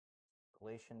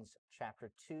Galatians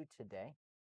chapter 2 today.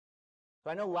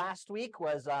 So I know last week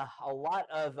was a lot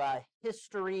of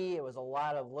history. It was a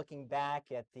lot of looking back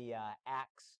at the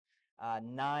Acts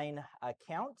 9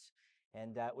 account.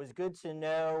 And it was good to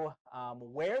know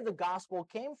where the gospel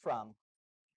came from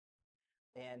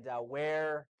and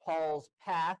where Paul's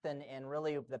path and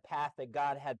really the path that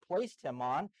God had placed him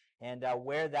on and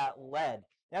where that led.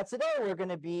 Now today we're going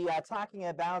to be talking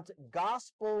about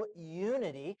gospel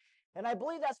unity, and I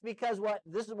believe that's because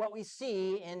this is what we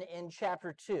see in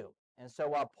chapter 2. And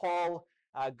so Paul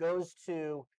goes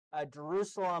to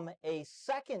Jerusalem a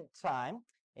second time,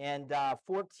 and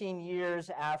 14 years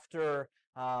after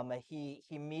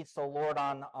he meets the Lord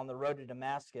on the road to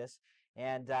Damascus.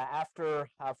 And after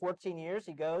 14 years,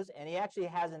 he goes and he actually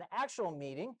has an actual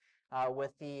meeting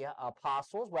with the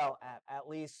apostles. Well, at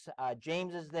least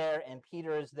James is there, and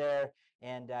Peter is there,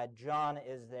 and John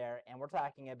is there. And we're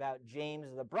talking about James,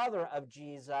 the brother of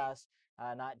Jesus,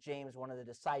 not James, one of the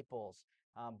disciples,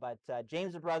 but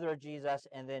James, the brother of Jesus,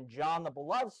 and then John, the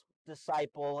beloved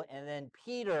disciple, and then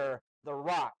Peter, the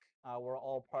rock, were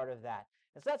all part of that.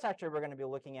 And so that's actually what we're going to be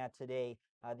looking at today.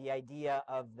 The idea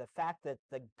of the fact that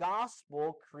the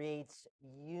gospel creates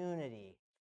unity.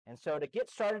 And so to get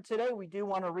started today, we do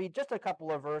want to read just a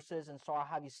couple of verses, and so I'll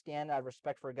have you stand out of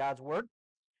respect for God's word.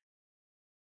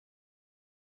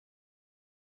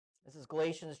 This is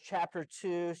Galatians chapter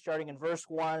 2, starting in verse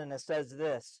 1, and it says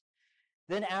this: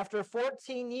 Then after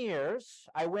 14 years,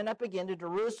 I went up again to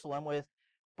Jerusalem with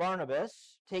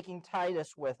Barnabas, taking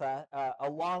Titus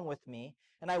along with me.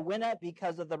 And I went up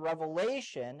because of the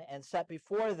revelation and set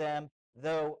before them,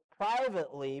 though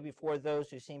privately before those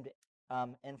who seemed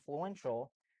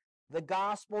influential, the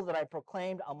gospel that I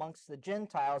proclaimed amongst the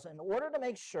Gentiles, in order to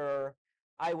make sure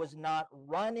I was not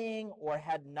running or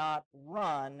had not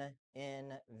run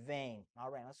in vain.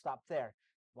 All right, let's stop there.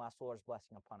 We'll ask the Lord's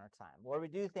blessing upon our time. Lord, we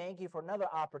do thank you for another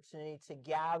opportunity to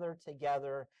gather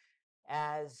together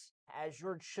as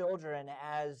your children,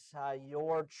 as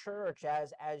your church,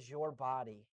 as your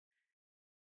body.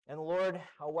 And Lord,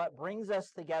 what brings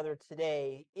us together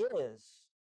today is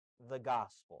the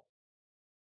gospel.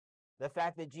 The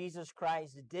fact that Jesus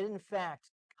Christ did in fact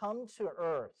come to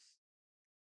earth.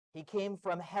 He came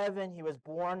from heaven. He was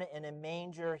born in a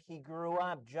manger. He grew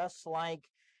up just like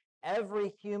every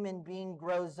human being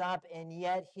grows up, and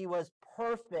yet he was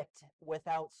perfect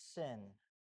without sin.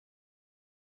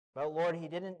 But Lord, he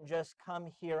didn't just come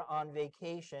here on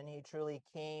vacation. He truly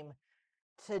came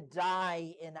to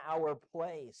die in our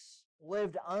place,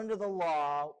 lived under the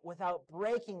law without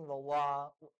breaking the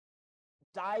law,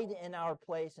 died in our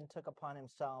place, and took upon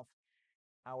himself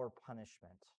our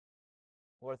punishment.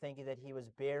 Lord, thank you that he was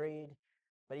buried,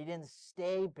 but he didn't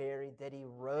stay buried, that he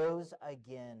rose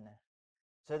again,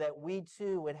 so that we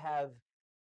too would have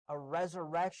a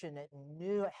resurrection,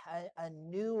 a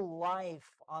new life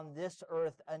on this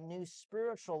earth, a new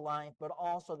spiritual life, but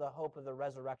also the hope of the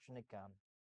resurrection to come.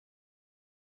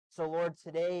 So, Lord,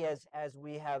 today as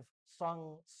we have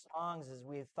sung songs, as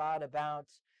we've thought about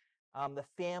the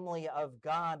family of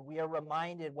God, we are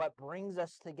reminded what brings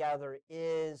us together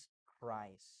is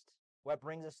Christ. What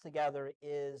brings us together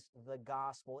is the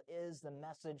gospel, is the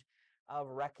message of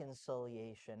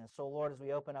reconciliation. And so, Lord, as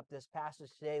we open up this passage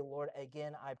today, Lord,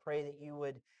 again, I pray that you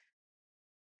would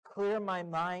clear my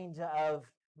mind of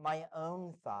my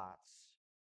own thoughts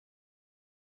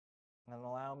and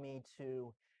allow me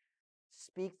to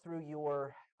speak through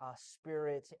your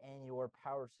spirit and your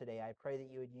power today. I pray that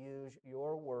you would use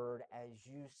your word as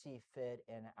you see fit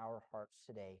in our hearts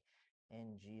today.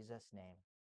 In Jesus' name,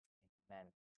 amen.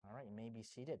 All right, you may be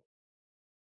seated.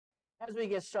 As we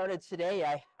get started today,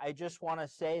 I just want to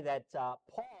say that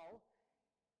Paul,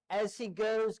 as he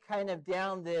goes kind of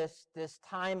down this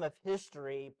time of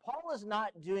history, Paul is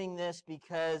not doing this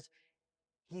because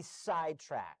he's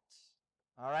sidetracked.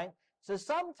 All right? So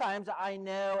sometimes I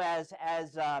know as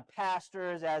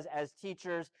pastors, as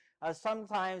teachers,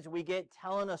 sometimes we get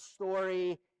telling a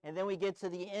story, and then we get to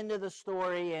the end of the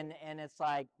story, and it's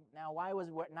like, now why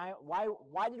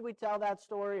did we tell that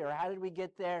story, or how did we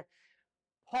get there?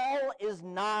 Paul is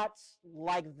not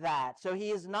like that. So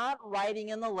he is not writing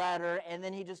in the letter, and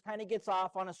then he just kind of gets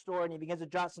off on a story, and he begins to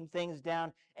jot some things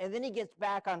down, and then he gets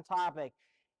back on topic.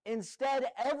 Instead,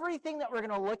 everything that we're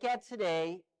going to look at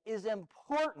today is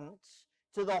important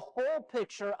to the whole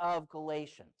picture of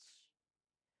Galatians.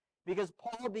 Because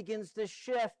Paul begins to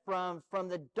shift from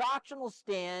the doctrinal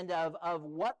stand of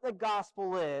what the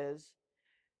gospel is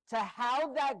to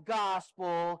how that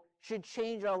gospel should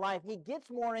change our life. He gets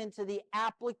more into the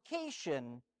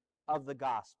application of the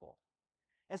gospel.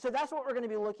 And so that's what we're going to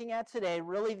be looking at today,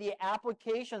 really the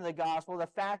application of the gospel, the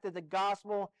fact that the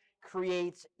gospel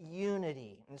creates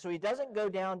unity. And so he doesn't go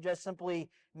down just simply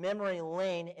memory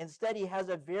lane. Instead, he has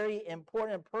a very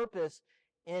important purpose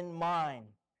in mind.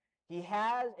 He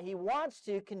wants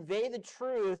to convey the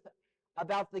truth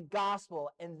about the gospel,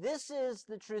 and this is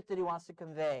the truth that he wants to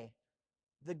convey.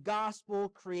 The gospel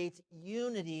creates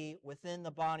unity within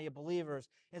the body of believers.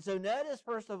 And so notice,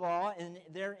 first of all,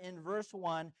 there in verse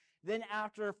 1, then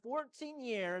after 14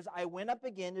 years, I went up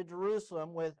again to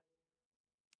Jerusalem with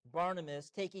Barnabas,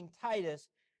 taking Titus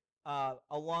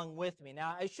along with me.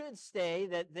 Now, I should say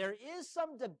that there is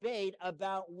some debate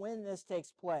about when this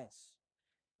takes place.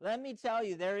 Let me tell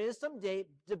you, there is some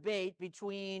debate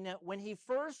between when he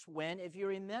first went. If you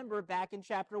remember back in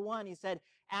chapter 1, he said,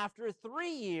 after 3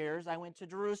 years, I went to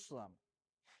Jerusalem.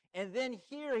 And then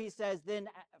here he says, then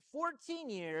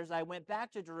 14 years, I went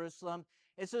back to Jerusalem.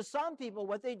 And so some people,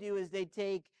 what they do is they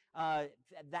take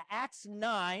the Acts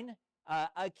 9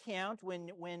 account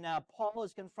when Paul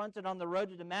is confronted on the road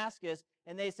to Damascus,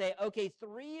 and they say, okay,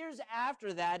 3 years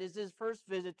after that is his first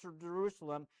visit to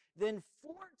Jerusalem. Then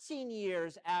 14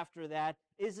 years after that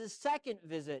is his second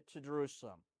visit to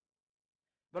Jerusalem.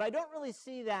 But I don't really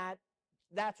see that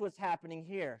that's what's happening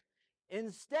here.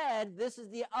 Instead, this is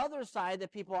the other side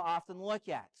that people often look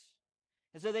at.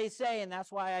 And so they say, and that's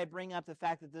why I bring up the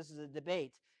fact that this is a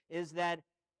debate, is that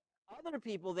other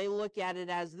people, they look at it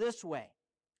as this way.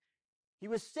 He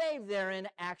was saved there in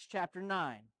Acts chapter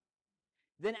 9.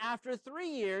 Then after 3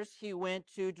 years, he went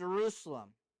to Jerusalem.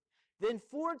 Then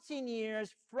 14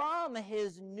 years from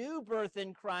his new birth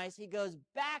in Christ, he goes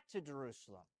back to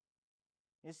Jerusalem.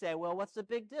 You say, well, what's the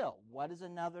big deal? What is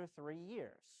another 3 years?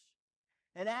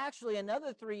 And actually,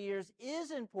 another 3 years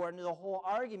is important to the whole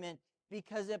argument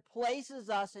because it places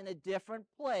us in a different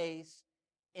place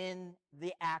in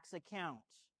the Acts account.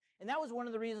 And that was one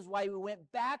of the reasons why we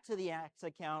went back to the Acts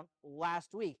account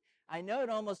last week. I know it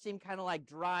almost seemed kind of like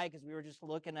dry because we were just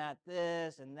looking at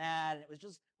this and that, and it was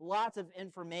just lots of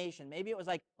information. Maybe it was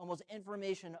like almost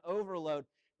information overload.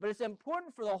 But it's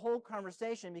important for the whole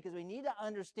conversation because we need to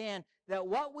understand that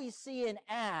what we see in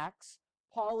Acts,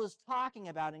 Paul is talking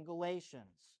about in Galatians.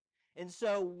 And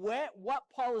so what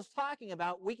Paul is talking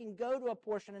about, we can go to a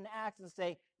portion in Acts and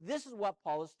say, this is what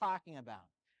Paul is talking about.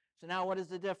 So now what is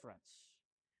the difference?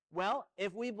 Well,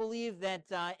 if we believe that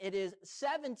it is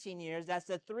 17 years, that's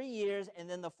the 3 years, and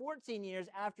then the 14 years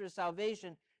after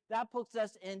salvation, that puts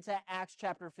us into Acts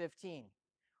chapter 15.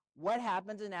 What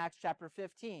happens in Acts chapter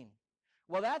 15?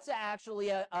 Well, that's actually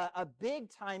a big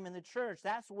time in the church.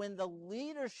 That's when the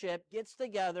leadership gets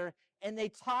together and they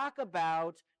talk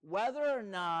about whether or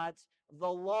not the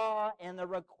law and the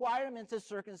requirements of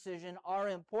circumcision are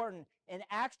important. In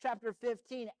Acts chapter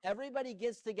 15, everybody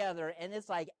gets together, and it's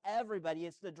like everybody,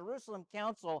 it's the Jerusalem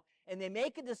Council, and they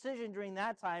make a decision during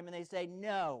that time, and they say,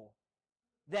 no,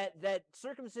 that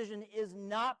circumcision is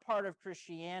not part of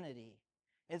Christianity.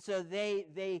 And so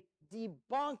they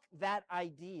debunk that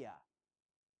idea.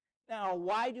 Now,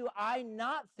 why do I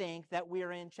not think that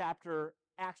we're in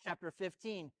Acts chapter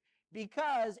 15?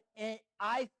 Because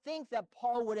I think that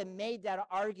Paul would have made that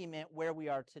argument where we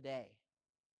are today.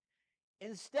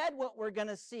 Instead, what we're going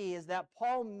to see is that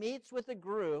Paul meets with a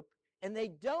group, and they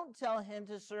don't tell him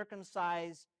to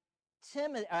circumcise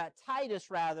Titus,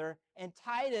 and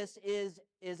Titus is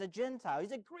a Gentile.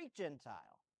 He's a Greek Gentile.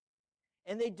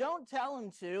 And they don't tell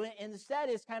him to. Instead,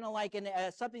 it's kind of like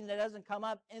something that doesn't come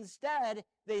up. Instead,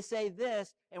 they say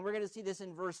this, and we're going to see this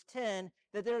in verse 10,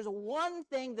 that there's one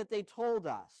thing that they told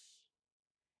us,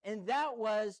 and that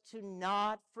was to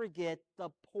not forget the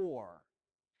poor.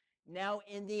 Now,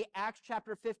 in the Acts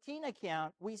chapter 15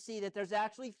 account, we see that there's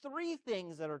actually 3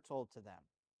 things that are told to them.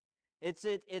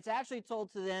 It's actually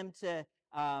told to them to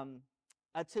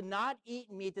not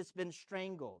eat meat that's been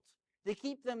strangled, to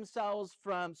keep themselves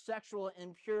from sexual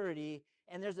impurity.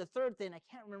 And there's a third thing. I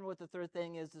can't remember what the third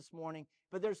thing is this morning,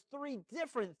 but there's 3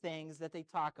 different things that they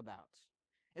talk about.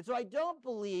 And so I don't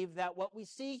believe that what we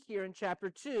see here in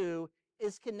chapter 2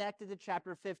 is connected to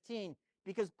chapter 15,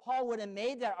 because Paul would have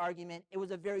made that argument. It was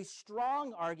a very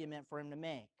strong argument for him to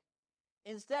make.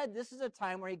 Instead, this is a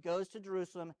time where he goes to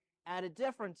Jerusalem at a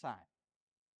different time,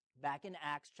 back in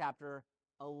Acts chapter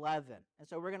 11. And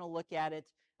so we're going to look at it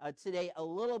today a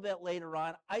little bit later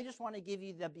on. I just want to give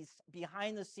you the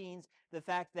behind the scenes, the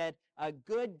fact that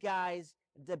good guys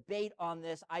debate on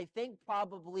this. I think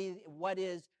probably what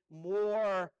is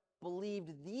more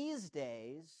believed these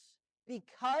days,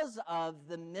 because of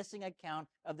the missing account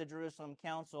of the Jerusalem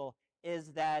Council,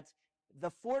 is that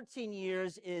the 14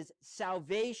 years is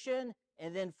salvation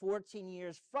and then 14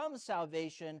 years from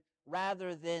salvation,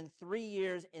 rather than 3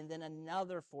 years and then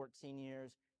another 14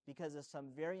 years, because of some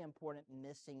very important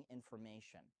missing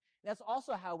information. That's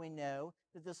also how we know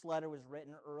that this letter was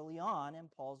written early on in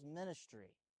Paul's ministry.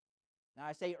 Now,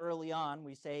 I say early on,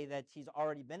 we say that he's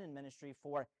already been in ministry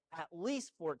for at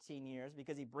least 14 years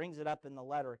because he brings it up in the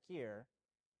letter here.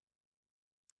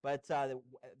 But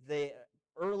the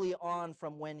early on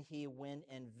from when he went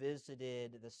and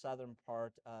visited the southern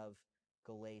part of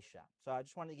Galatia. So I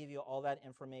just wanted to give you all that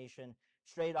information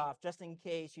straight off, just in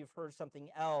case you've heard something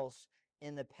else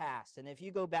in the past. And if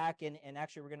you go back and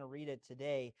actually we're going to read it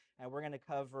today, and we're going to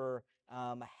cover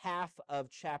half of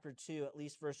chapter 2, at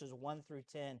least verses 1 through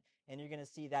 10, and you're going to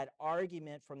see that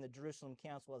argument from the Jerusalem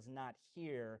Council is not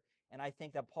here. And I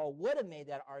think that Paul would have made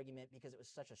that argument because it was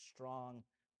such a strong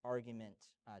argument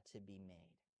to be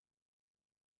made.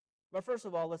 But first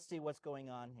of all, let's see what's going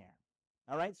on here.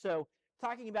 All right, so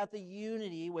talking about the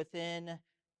unity within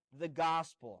the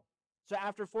gospel. So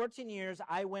after 14 years,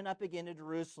 I went up again to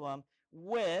Jerusalem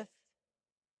with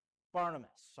Barnabas.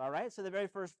 All right, so the very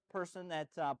first person that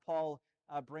Paul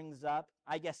brings up,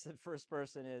 I guess the first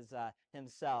person is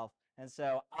himself. And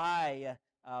so I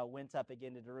went up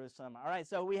again to Jerusalem. All right,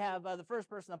 so we have the first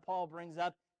person that Paul brings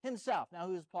up, himself. Now,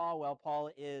 who's Paul? Well, Paul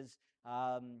is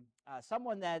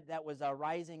someone that was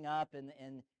rising up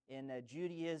in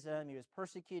Judaism. He was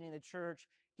persecuting the church.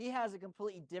 He has a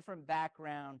completely different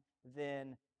background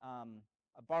than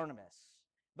Barnabas.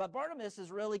 But Barnabas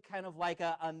is really kind of like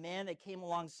a man that came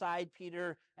alongside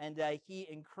Peter, and he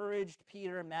encouraged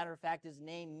Peter. Matter of fact, his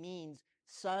name means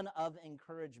son of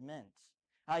encouragement.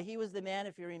 He was the man,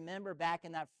 if you remember back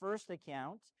in that first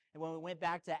account, and when we went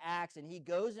back to Acts, and he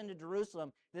goes into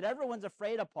Jerusalem, that everyone's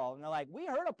afraid of Paul. And they're like, we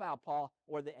heard about Paul,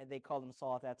 or they called him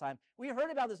Saul at that time. We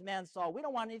heard about this man Saul. We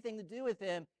don't want anything to do with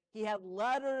him. He had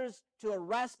letters to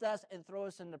arrest us and throw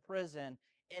us into prison.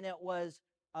 And it was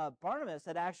Barnabas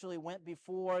that actually went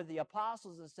before the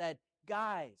apostles and said,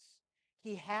 guys,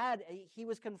 he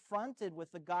was confronted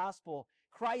with the gospel.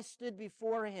 Christ stood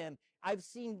before him. I've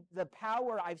seen the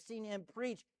power. I've seen him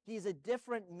preach. He's a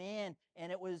different man.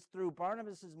 And it was through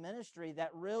Barnabas' ministry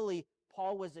that really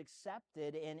Paul was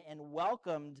accepted and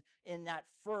welcomed in that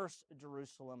first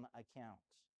Jerusalem account.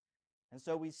 And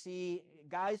so we see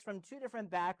guys from two different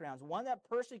backgrounds, one that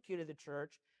persecuted the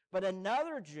church, but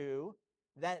another Jew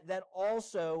that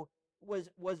also was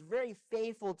very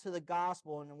faithful to the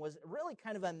gospel and was really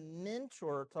kind of a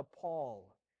mentor to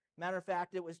Paul. Matter of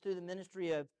fact, it was through the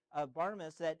ministry of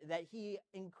Barnabas that he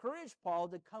encouraged Paul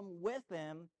to come with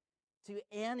him to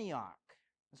Antioch.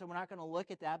 And so we're not going to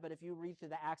look at that, but if you read through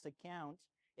the Acts account,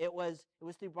 it was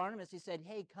through Barnabas. He said,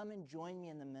 hey, come and join me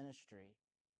in the ministry.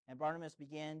 And Barnabas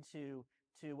began to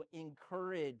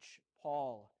encourage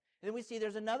Paul. And then we see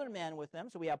there's another man with them.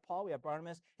 So we have Paul, we have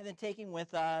Barnabas, and then taking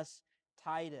with us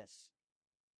Titus.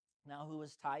 Now, who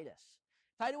was Titus?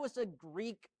 Titus was a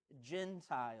Greek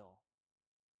Gentile,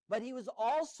 but he was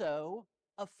also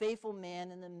a faithful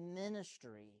man in the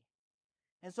ministry.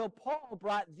 And so Paul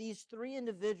brought these three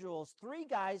individuals, three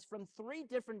guys from three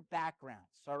different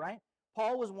backgrounds, all right?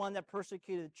 Paul was one that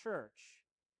persecuted the church.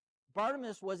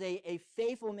 Barnabas was a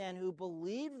faithful man who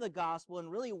believed the gospel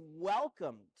and really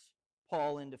welcomed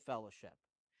Paul into fellowship.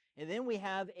 And then we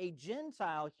have a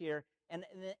Gentile here, and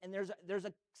there's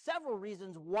several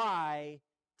reasons why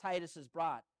Titus is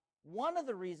brought. One of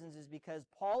the reasons is because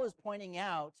Paul is pointing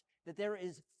out that there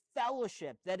is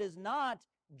fellowship that is not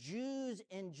Jews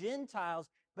and Gentiles,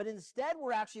 but instead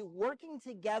we're actually working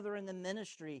together in the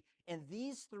ministry. And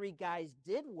these three guys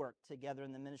did work together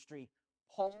in the ministry.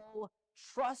 Paul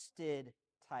trusted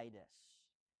Titus.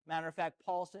 Matter of fact,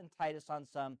 Paul sent Titus on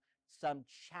some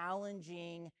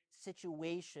challenging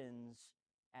situations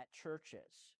at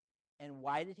churches. And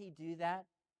why did he do that?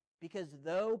 Because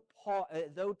though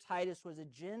Titus was a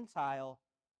Gentile,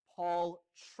 Paul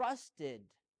trusted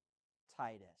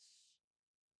Titus.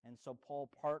 And so Paul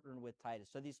partnered with Titus.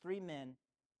 So these three men,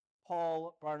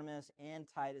 Paul, Barnabas, and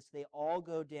Titus, they all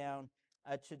go down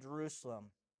to Jerusalem.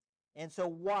 And so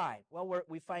why? Well,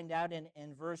 we find out in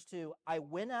verse 2, I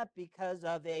went up because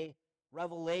of a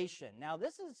revelation. Now,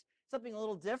 this is something a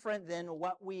little different than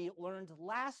what we learned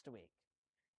last week.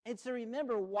 And so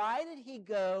remember, why did he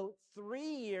go 3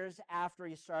 years after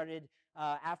he started,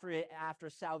 after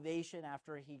salvation,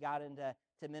 after he got into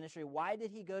ministry? Why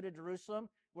did he go to Jerusalem?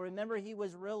 Well, remember, he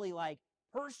was really like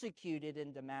persecuted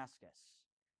in Damascus.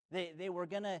 They were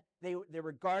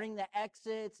guarding the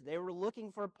exits. They were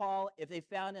looking for Paul. If they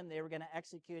found him, they were going to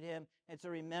execute him. And so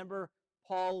remember,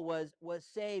 Paul was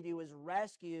saved. He was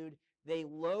rescued. They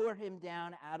lowered him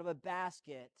down out of a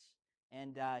basket,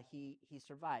 and he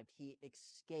survived. He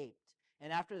escaped.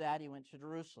 And after that, he went to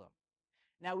Jerusalem.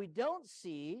 Now, we don't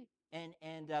see, and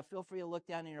feel free to look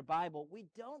down in your Bible, we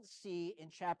don't see in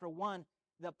chapter 1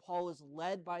 that Paul is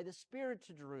led by the Spirit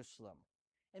to Jerusalem.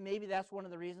 And maybe that's one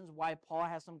of the reasons why Paul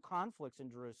has some conflicts in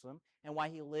Jerusalem and why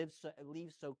he leaves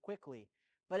so quickly.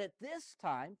 But at this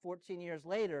time, 14 years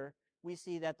later, we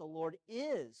see that the Lord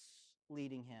is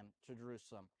leading him to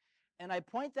Jerusalem. And I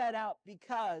point that out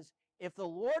because if the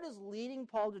Lord is leading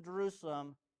Paul to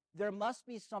Jerusalem, there must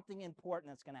be something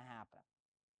important that's going to happen.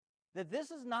 That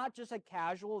this is not just a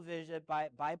casual visit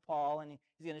by Paul, and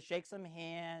he's going to shake some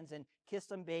hands and kiss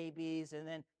some babies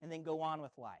and then go on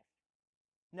with life.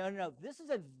 No. This is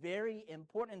a very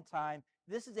important time.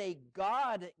 This is a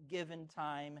God-given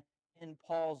time in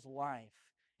Paul's life.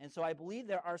 And so I believe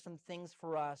there are some things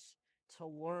for us to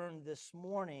learn this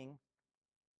morning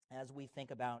as we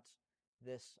think about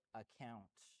this account.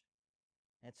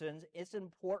 And so it's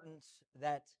important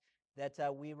that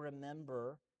we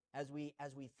remember as we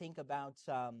think about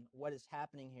what is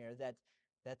happening here, that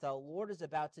the Lord is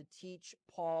about to teach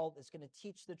Paul, is going to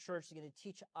teach the church, is going to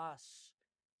teach us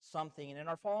something. And in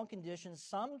our fallen conditions,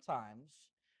 sometimes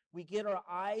we get our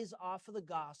eyes off of the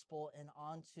gospel and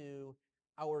onto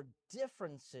our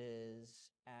differences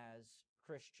as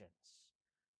Christians.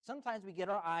 Sometimes we get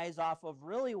our eyes off of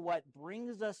really what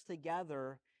brings us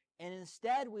together, and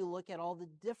instead we look at all the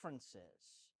differences.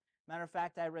 Matter of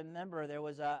fact, I remember there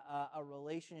was a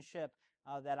relationship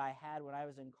that I had when I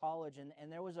was in college,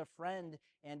 and there was a friend,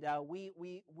 and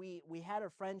we had a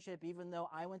friendship even though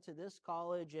I went to this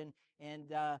college and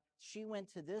she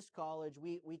went to this college.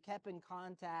 We kept in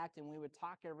contact, and we would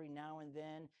talk every now and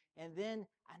then. And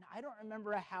I don't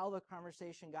remember how the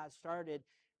conversation got started,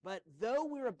 but though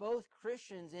we were both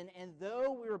Christians and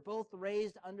though we were both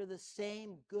raised under the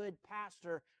same good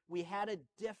pastor, we had a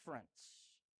difference.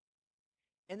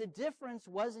 And the difference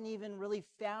wasn't even really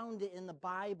found in the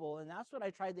Bible, and that's what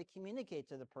I tried to communicate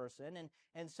to the person.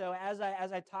 And so as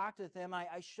I talked with them, I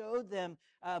showed them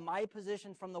my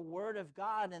position from the Word of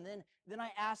God, and then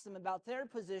I asked them about their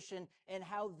position and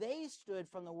how they stood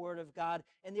from the Word of God,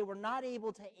 and they were not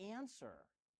able to answer.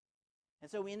 And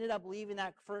so we ended up leaving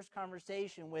that first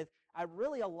conversation with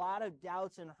really a lot of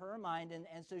doubts in her mind.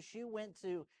 And so she went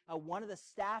to one of the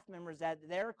staff members at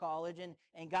their college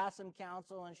and got some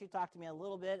counsel. And she talked to me a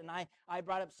little bit. And I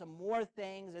brought up some more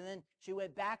things. And then she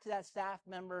went back to that staff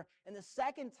member. And the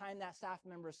second time that staff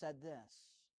member said this: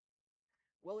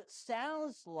 well, it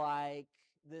sounds like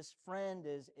this friend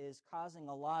is causing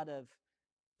a lot of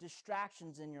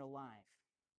distractions in your life.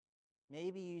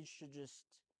 Maybe you should just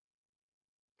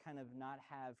kind of not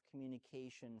have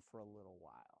communication for a little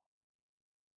while.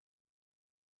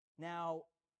 Now,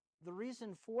 the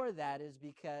reason for that is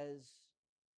because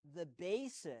the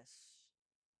basis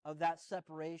of that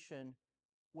separation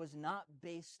was not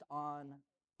based on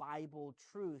Bible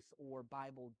truth or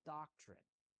Bible doctrine.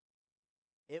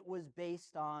 It was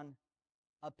based on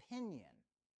opinion.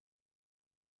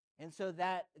 And so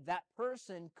that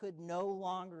person could no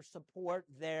longer support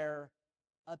their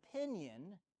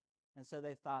opinion. And so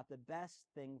they thought the best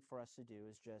thing for us to do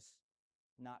is just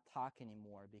not talk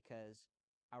anymore because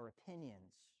our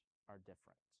opinions are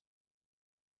different.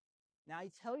 Now, I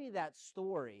tell you that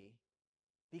story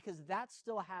because that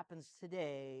still happens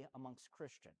today amongst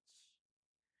Christians.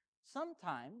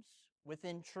 Sometimes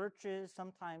within churches,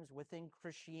 sometimes within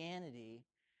Christianity,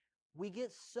 we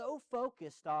get so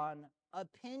focused on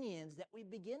opinions that we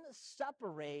begin to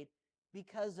separate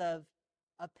because of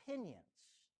opinions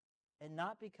and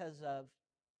not because of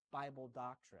Bible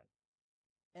doctrine.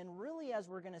 And really, as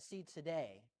we're going to see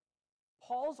today,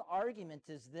 Paul's argument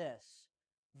is this: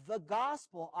 the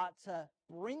gospel ought to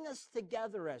bring us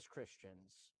together as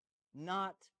Christians,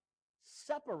 not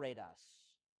separate us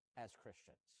as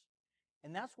Christians.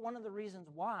 And that's one of the reasons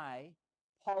why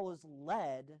Paul is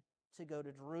led to go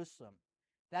to Jerusalem.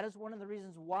 That is one of the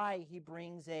reasons why he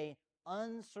brings an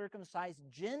uncircumcised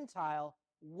Gentile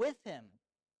with him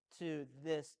to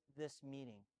this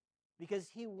meeting, because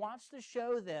he wants to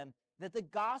show them that the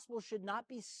gospel should not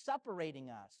be separating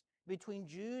us between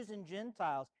Jews and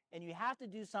Gentiles, and you have to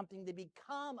do something to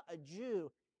become a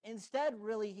Jew. Instead,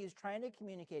 really, he's trying to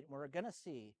communicate, and we're going to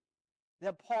see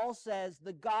that Paul says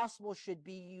the gospel should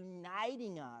be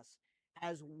uniting us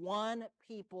as one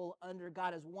people under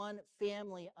God, as one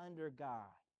family under God.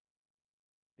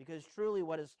 Because truly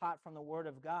what is taught from the Word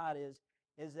of God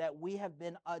is that we have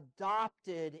been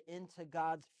adopted into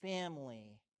God's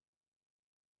family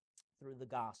through the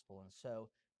gospel. And so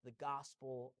the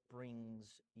gospel brings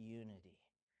unity.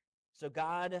 So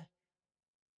God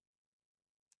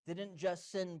didn't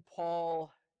just send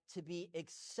Paul to be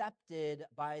accepted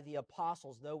by the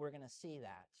apostles, though we're going to see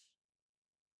that.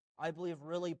 I believe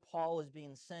really Paul is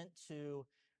being sent to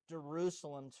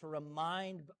Jerusalem to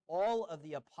remind all of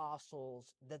the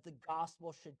apostles that the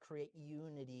gospel should create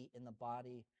unity in the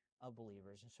body of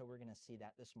believers. And so we're going to see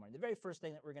that this morning. The very first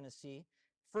thing that we're going to see,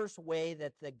 first way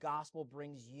that the gospel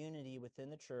brings unity within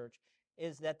the church,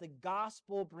 is that the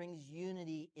gospel brings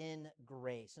unity in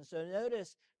grace. And so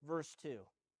notice verse 2.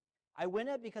 I went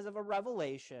up because of a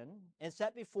revelation and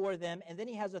set before them, and then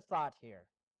he has a thought here.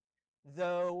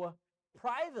 Though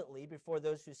privately before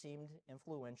those who seemed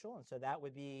influential, and so that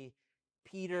would be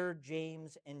Peter,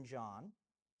 James, and John.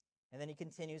 And then he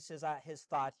continues his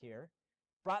thought here.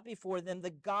 Brought before them the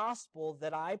gospel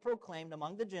that I proclaimed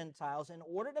among the Gentiles in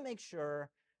order to make sure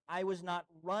I was not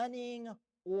running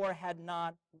or had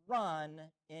not run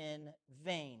in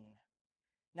vain.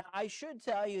 Now, I should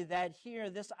tell you that here,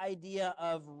 this idea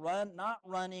of not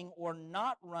running or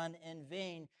not run in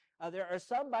vain, there are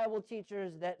some Bible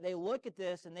teachers that they look at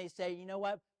this and they say, you know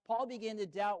what, Paul began to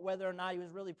doubt whether or not he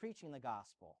was really preaching the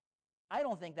gospel. I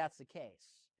don't think that's the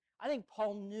case. I think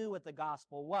Paul knew what the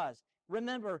gospel was.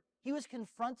 Remember, he was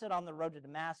confronted on the road to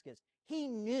Damascus. He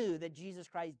knew that Jesus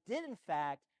Christ did, in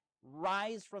fact,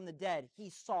 rise from the dead. He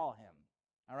saw him.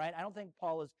 All right? I don't think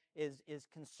Paul is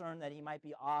concerned that he might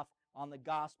be off on the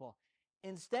gospel.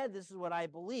 Instead, this is what I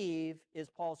believe is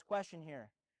Paul's question here.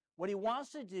 What he wants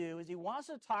to do is he wants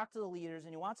to talk to the leaders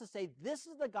and he wants to say, this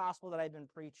is the gospel that I've been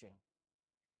preaching.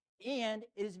 And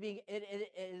it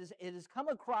has come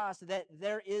across that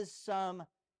there is some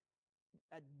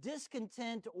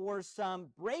discontent or some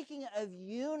breaking of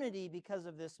unity because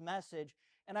of this message.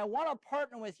 And I want to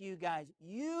partner with you guys.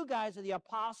 You guys are the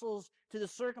apostles to the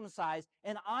circumcised,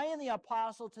 and I am the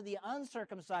apostle to the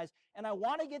uncircumcised. And I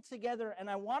want to get together and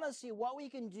I want to see what we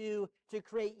can do to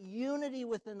create unity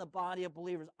within the body of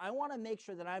believers. I want to make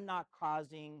sure that I'm not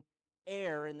causing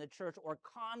error in the church or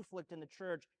conflict in the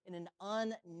church in an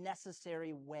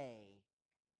unnecessary way.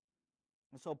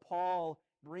 And so Paul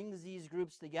brings these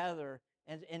groups together,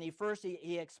 and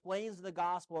he explains the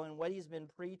gospel and what he's been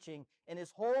preaching, and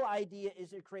his whole idea is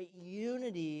to create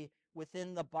unity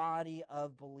within the body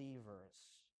of believers.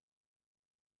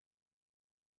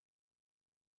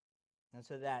 And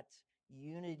so that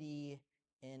unity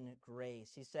in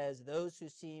grace. He says those who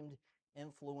seemed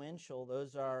influential,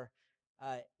 those are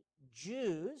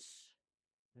Jews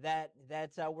that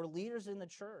were leaders in the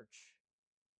church.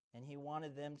 And he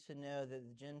wanted them to know that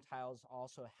the Gentiles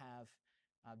also have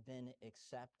been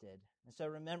accepted. And so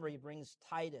remember, he brings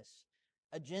Titus,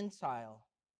 a Gentile,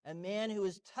 a man who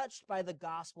was touched by the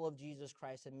gospel of Jesus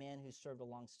Christ, a man who served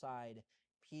alongside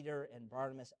Peter and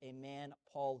Barnabas, a man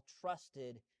Paul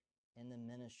trusted in the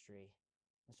ministry.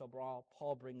 And so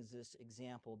Paul brings this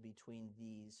example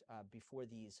before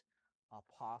these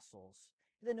apostles.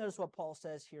 And then notice what Paul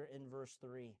says here in verse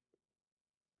 3.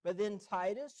 But then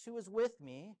Titus, who was with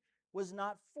me, was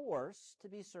not forced to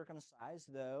be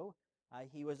circumcised, though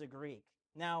he was a Greek.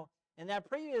 Now, in that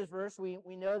previous verse, we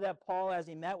know that Paul, as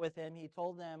he met with him, he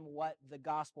told them what the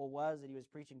gospel was that he was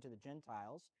preaching to the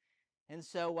Gentiles. And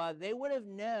so they would have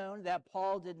known that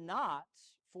Paul did not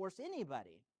force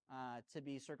anybody to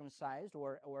be circumcised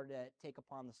or to take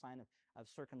upon the sign of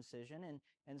circumcision.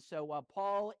 And so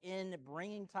Paul, in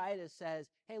bringing Titus,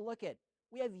 says, hey, look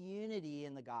we have unity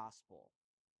in the gospel.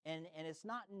 And it's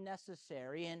not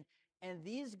necessary. And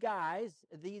these guys,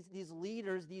 these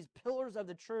leaders, these pillars of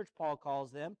the church, Paul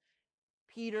calls them,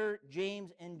 Peter,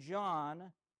 James, and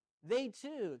John, they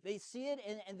too, they see it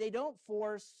and they don't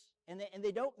force and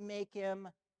they don't make him,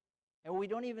 and we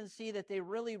don't even see that they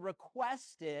really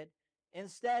request it.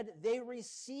 Instead, they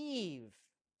receive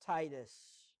Titus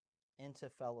into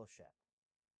fellowship.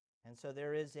 And so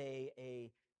there is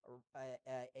a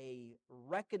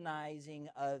recognizing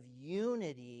of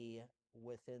unity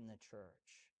within the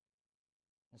church.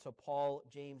 And so Paul,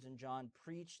 James, and John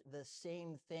preached the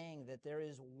same thing, that there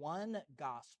is one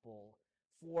gospel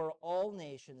for all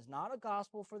nations, not a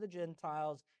gospel for the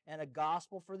Gentiles and a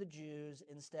gospel for the Jews,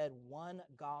 instead one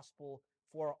gospel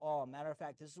for all. Matter of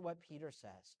fact, this is what Peter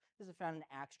says. This is found in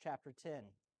Acts chapter 10.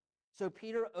 So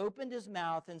Peter opened his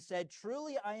mouth and said,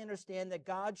 truly I understand that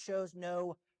God shows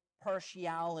no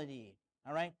partiality.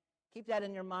 All right? Keep that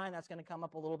in your mind. That's going to come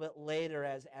up a little bit later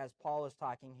as Paul is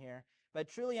talking here. But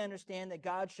truly understand that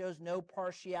God shows no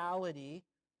partiality,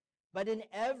 but in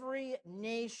every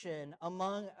nation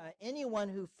among anyone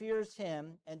who fears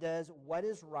him and does what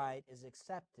is right is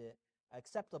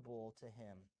acceptable to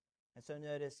him. And so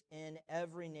notice, in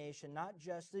every nation, not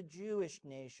just the Jewish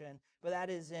nation, but that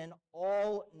is in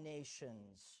all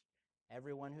nations,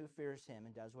 everyone who fears him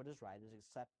and does what is right is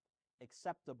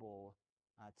acceptable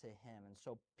to him. And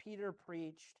so Peter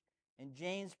preached, and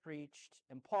James preached,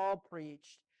 and Paul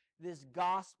preached this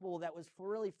gospel that was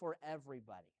really for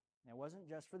everybody. It wasn't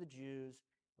just for the Jews.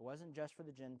 It wasn't just for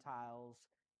the Gentiles.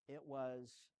 It was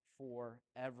for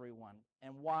everyone.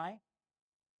 And why?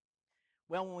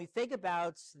 Well, when we think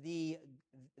about the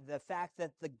fact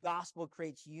that the gospel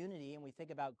creates unity and we think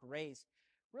about grace,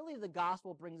 really the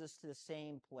gospel brings us to the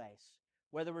same place.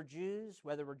 Whether we're Jews,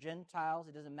 whether we're Gentiles,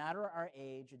 it doesn't matter our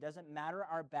age, it doesn't matter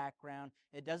our background,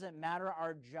 it doesn't matter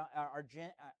our genre,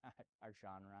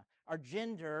 our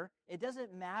gender, it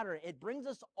doesn't matter. It brings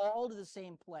us all to the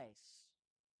same place.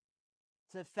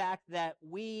 It's the fact that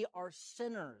we are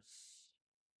sinners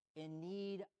in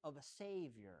need of a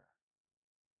Savior.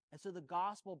 And so the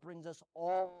gospel brings us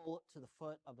all to the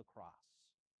foot of the cross.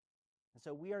 And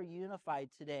so we are unified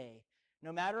today,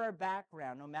 no matter our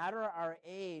background, no matter our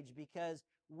age, because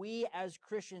we as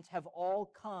Christians have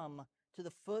all come to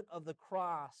the foot of the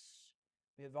cross.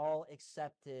 We have all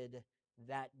accepted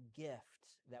that gift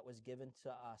that was given to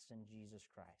us in Jesus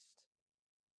Christ.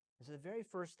 And so the very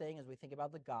first thing as we think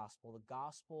about the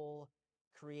gospel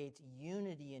creates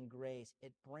unity in grace.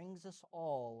 It brings us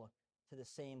all to the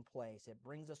same place. It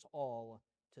brings us all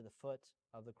to the foot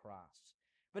of the cross.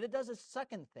 But it does a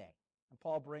second thing, and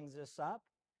Paul brings this up,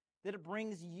 that it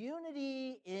brings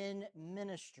unity in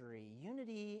ministry.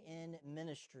 Unity in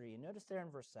ministry. Notice there in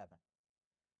verse 7.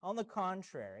 On the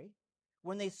contrary,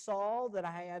 when they saw that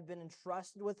I had been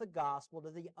entrusted with the gospel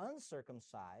to the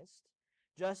uncircumcised,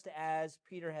 just as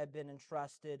Peter had been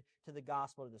entrusted to the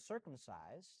gospel to the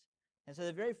circumcised. And so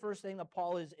the very first thing that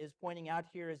Paul is pointing out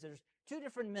here is there's two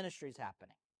different ministries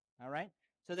happening, all right?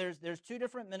 So there's two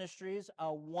different ministries.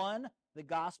 One, the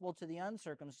gospel to the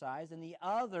uncircumcised, and the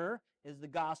other is the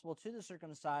gospel to the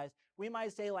circumcised. We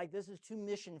might say like this is two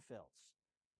mission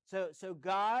fields. So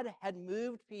God had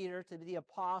moved Peter to be the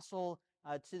apostle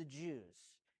to the Jews,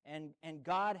 and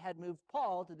God had moved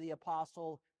Paul to be the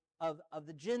apostle of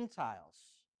the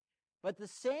Gentiles. But the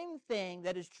same thing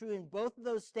that is true in both of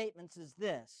those statements is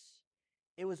this.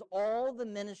 It was all the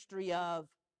ministry of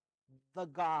the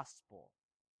gospel.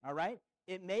 All right?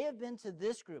 It may have been to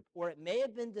this group, or it may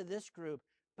have been to this group,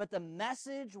 but the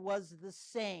message was the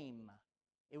same.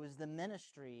 It was the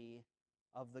ministry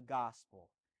of the gospel.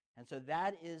 And so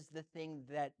that is the thing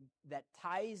that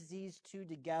ties these two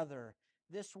together.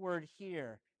 This word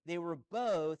here, they were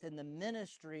both in the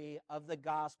ministry of the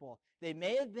gospel. They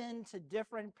may have been to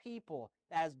different people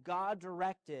as God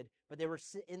directed, but they were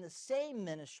in the same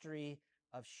ministry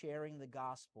of sharing the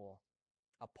gospel.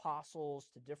 Apostles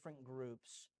to different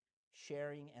groups,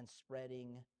 sharing and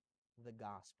spreading the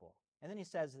gospel. And then he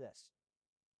says this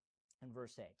in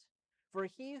verse 8. For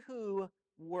he who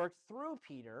worked through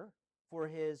Peter for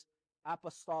his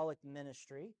apostolic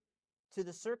ministry to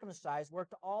the circumcised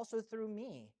worked also through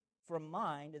me for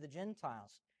mine to the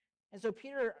Gentiles. And so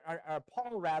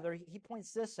Paul he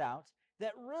points this out,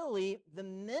 that really the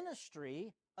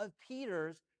ministry of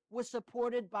Peter's was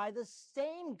supported by the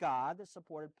same God that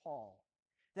supported Paul.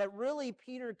 That really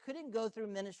Peter couldn't go through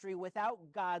ministry without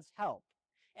God's help.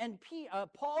 And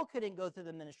Paul couldn't go through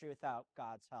the ministry without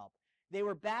God's help. They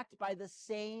were backed by the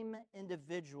same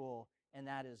individual, and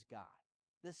that is God.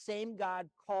 The same God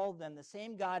called them, the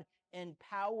same God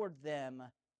empowered them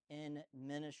in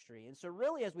ministry. And so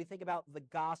really, as we think about the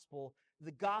gospel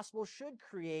should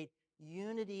create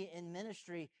unity in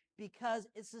ministry because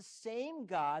it's the same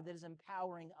God that is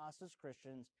empowering us as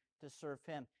Christians to serve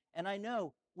him. And I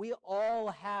know we all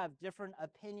have different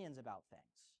opinions about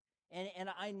things. And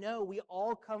I know we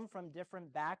all come from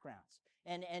different backgrounds.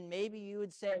 And maybe you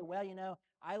would say, well,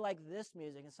 I like this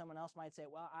music, and someone else might say,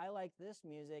 well, I like this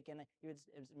music, and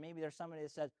maybe there's somebody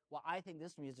that says, well, I think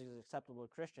this music is acceptable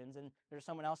to Christians, and there's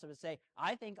someone else that would say,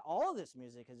 I think all of this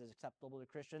music is acceptable to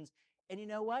Christians, and you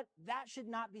know what? That should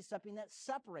not be something that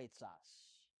separates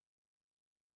us,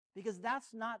 because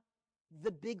that's not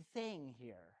the big thing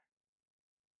here.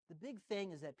 The big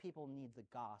thing is that people need the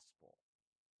gospel,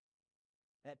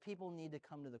 that people need to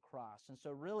come to the cross. And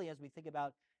so really, as we think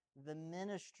about the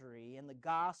ministry and the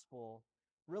gospel,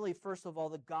 really, first of all,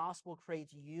 the gospel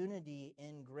creates unity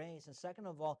in grace. And second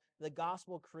of all, the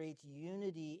gospel creates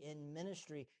unity in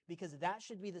ministry, because that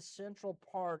should be the central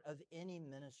part of any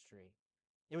ministry.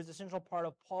 It was the central part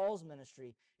of Paul's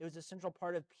ministry. It was the central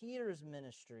part of Peter's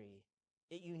ministry.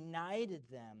 It united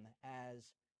them as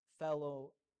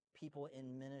fellow people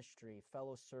in ministry,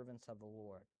 fellow servants of the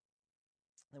Lord.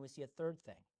 Then we see a third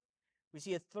thing. We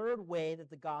see a third way that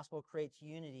the gospel creates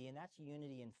unity, and that's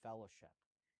unity in fellowship.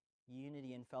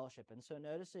 Unity in fellowship. And so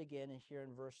notice again here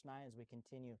in verse 9 as we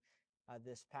continue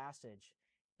this passage.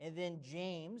 And then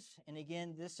James, and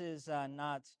again, this is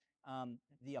not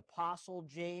the apostle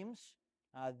James.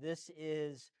 This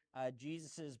is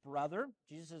Jesus' brother.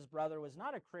 Jesus' brother was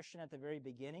not a Christian at the very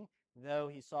beginning, though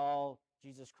he saw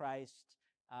Jesus Christ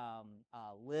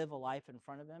live a life in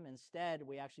front of him. Instead,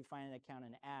 we actually find an account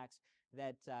in Acts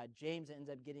that James ends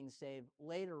up getting saved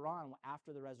later on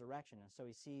after the resurrection. And so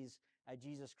he sees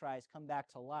Jesus Christ come back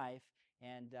to life,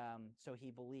 and so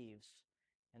he believes.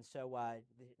 And so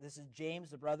this is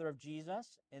James, the brother of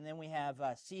Jesus. And then we have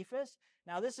Cephas.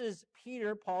 Now, this is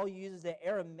Peter. Paul uses the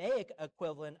Aramaic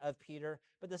equivalent of Peter,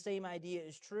 but the same idea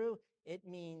is true. It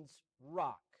means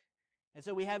rock. And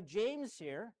so we have James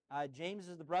here. James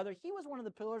is the brother. He was one of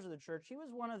the pillars of the church. He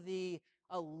was one of the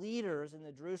leaders in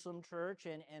the Jerusalem church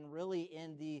and really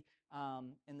in the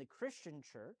Christian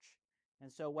church.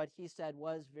 And so what he said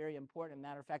was very important.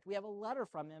 Matter of fact, we have a letter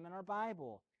from him in our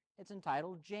Bible. It's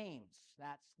entitled James.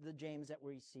 That's the James that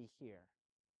we see here.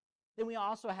 Then we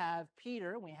also have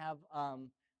Peter. We have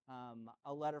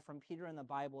a letter from Peter in the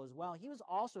Bible as well. He was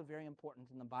also very important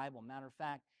in the Bible. Matter of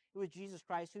fact, it was Jesus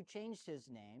Christ who changed his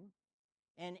name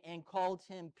and called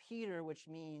him Peter, which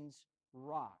means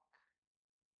rock,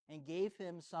 and gave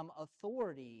him some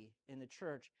authority in the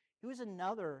church. He was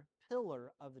another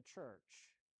pillar of the church.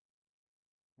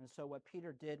 And so what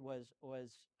Peter did was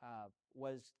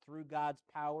through God's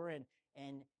power,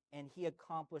 and he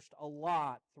accomplished a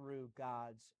lot through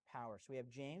God's power. So we have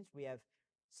James, we have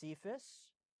Cephas,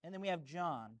 and then we have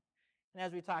John. And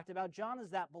as we talked about, John is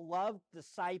that beloved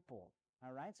disciple.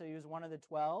 All right, so he was one of the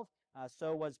 12.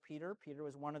 So was Peter. Peter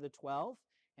was one of the 12.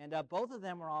 And both of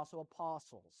them were also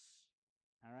apostles.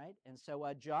 All right, and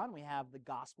so John, we have the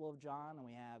Gospel of John, and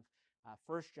we have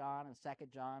 1 John and 2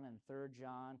 John and 3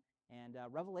 John, and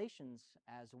Revelations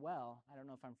as well. I don't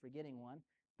know if I'm forgetting one,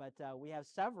 but we have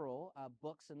several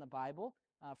books in the Bible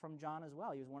from John as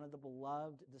well. He was one of the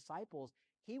beloved disciples.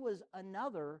 He was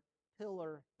another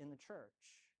pillar in the church.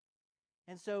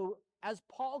 And so as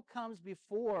Paul comes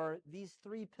before these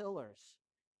three pillars,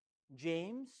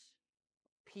 James,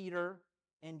 Peter,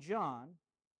 and John,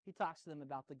 he talks to them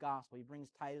about the gospel. He brings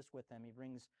Titus with them. He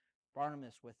brings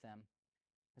Barnabas with them.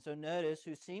 And so notice,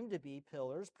 who seemed to be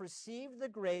pillars, perceived the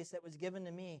grace that was given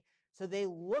to me. So they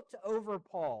looked over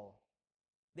Paul.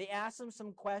 They asked him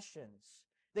some questions.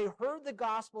 They heard the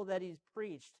gospel that he's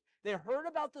preached. They heard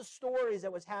about the stories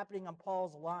that was happening in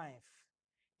Paul's life.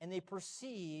 And they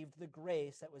perceived the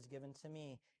grace that was given to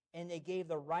me. And they gave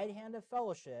the right hand of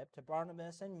fellowship to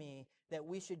Barnabas and me, that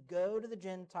we should go to the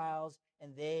Gentiles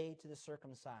and they to the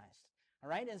circumcised. All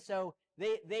right? And so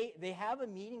they have a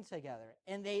meeting together,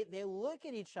 and they look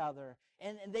at each other,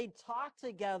 and they talk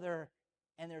together,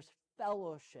 and there's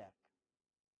fellowship.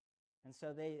 And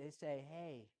so they say,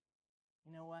 hey,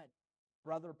 you know what,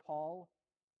 Brother Paul,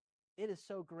 it is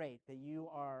so great that you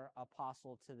are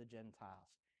apostle to the Gentiles.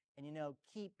 And,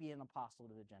 keep being apostle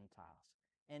to the Gentiles.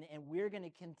 And we're going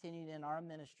to continue in our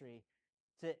ministry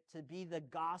to be the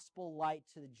gospel light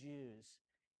to the Jews.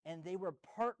 And they were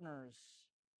partners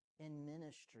in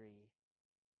ministry.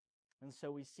 And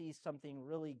so we see something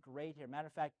really great here. Matter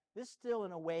of fact, this still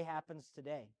in a way happens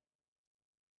today.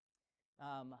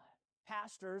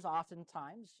 Pastors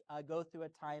oftentimes go through a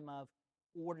time of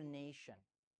ordination.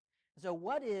 So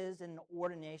what is an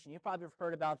ordination? You probably have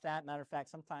heard about that. Matter of fact,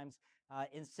 sometimes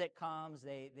in sitcoms,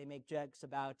 they make jokes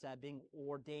about being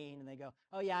ordained, and they go,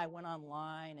 oh yeah, I went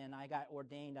online and I got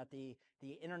ordained at the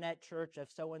internet church of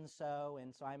so-and-so,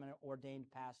 and so I'm an ordained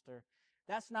pastor.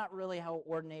 That's not really how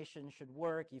ordination should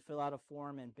work. You fill out a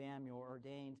form and bam, you're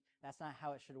ordained. That's not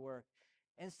how it should work.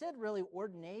 Instead, really,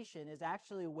 ordination is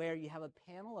actually where you have a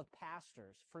panel of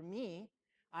pastors. For me,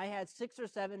 I had 6 or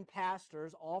 7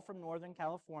 pastors, all from Northern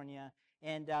California,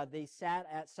 and they sat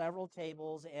at several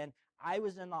tables, and I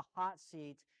was in the hot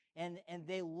seat, and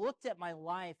they looked at my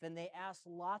life, and they asked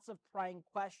lots of prying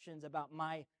questions about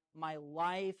my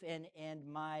life and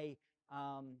my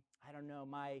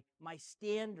my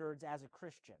standards as a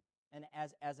Christian and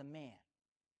as a man.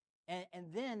 And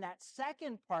then that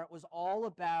second part was all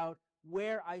about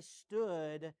where I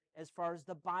stood as far as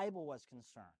the Bible was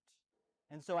concerned.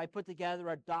 And so I put together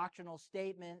a doctrinal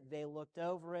statement. They looked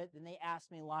over it. Then they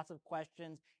asked me lots of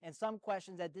questions, and some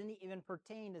questions that didn't even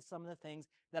pertain to some of the things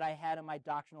that I had in my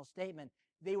doctrinal statement.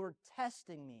 They were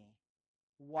testing me.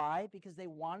 Why? Because they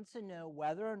wanted to know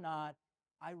whether or not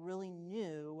I really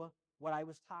knew what I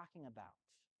was talking about.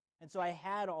 And so I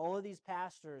had all of these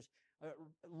pastors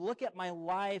look at my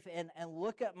life and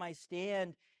look at my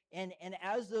stand. And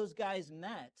as those guys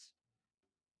met,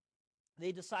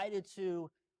 they decided to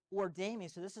ordain me.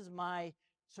 So this is my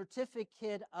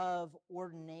certificate of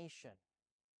ordination.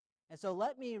 And so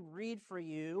let me read for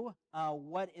you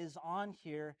what is on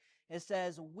here. It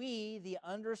says, we, the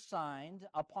undersigned,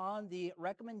 upon the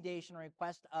recommendation or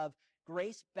request of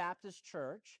Grace Baptist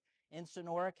Church in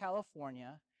Sonora,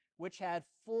 California, which had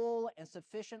full and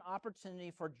sufficient opportunity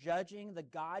for judging the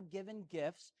God-given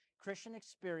gifts, Christian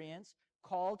experience,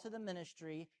 call to the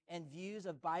ministry, and views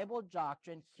of Bible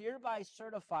doctrine, hereby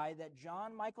certify that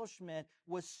John Michael Schmidt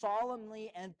was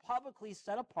solemnly and publicly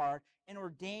set apart and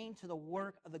ordained to the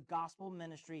work of the gospel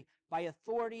ministry by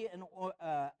authority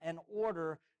and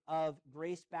order of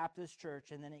Grace Baptist Church,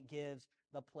 and then it gives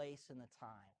the place and the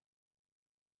time.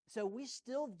 So we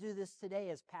still do this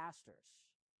today as pastors,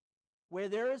 where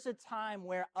there is a time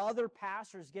where other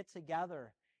pastors get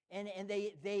together and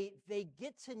they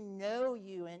get to know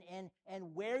you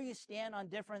and where you stand on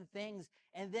different things,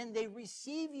 and then they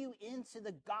receive you into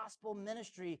the gospel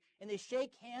ministry, and they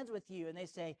shake hands with you, and they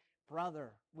say,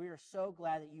 brother, we are so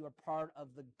glad that you are part of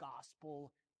the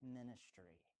gospel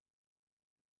ministry.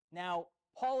 Now,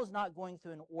 Paul is not going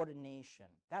through an ordination.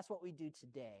 That's what we do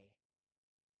today.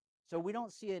 So we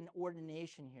don't see an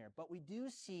ordination here, but we do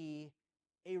see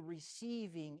a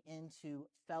receiving into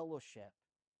fellowship,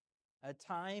 a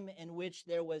time in which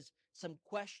there was some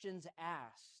questions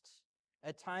asked,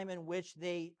 a time in which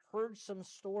they heard some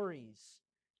stories,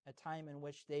 a time in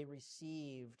which they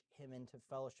received him into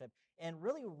fellowship and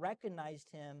really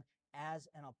recognized him as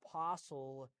an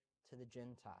apostle to the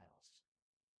Gentiles.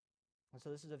 And so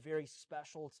this is a very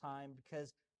special time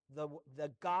because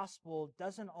the gospel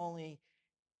doesn't only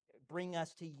bring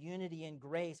us to unity and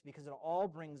grace, because it all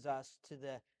brings us to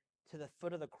the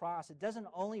foot of the cross. It doesn't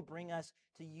only bring us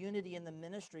to unity in the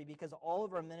ministry, because all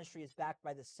of our ministry is backed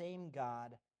by the same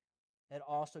God. It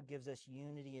also gives us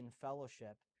unity and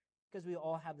fellowship, because we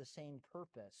all have the same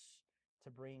purpose, to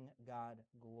bring God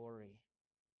glory.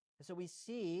 And so we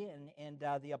see in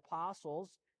the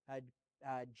apostles,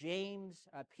 James,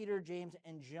 Peter, James,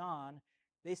 and John,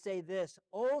 they say this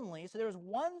only. So there was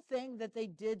one thing that they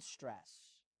did stress.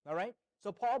 All right?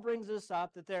 So Paul brings this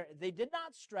up, that they did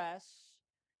not stress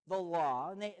the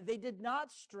law, and they did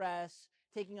not stress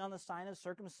taking on the sign of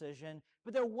circumcision,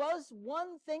 but there was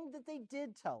one thing that they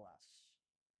did tell us.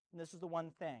 And this is the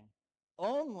one thing.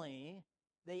 Only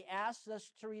they asked us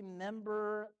to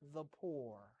remember the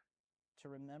poor. To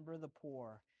remember the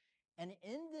poor. And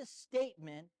in this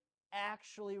statement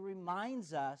actually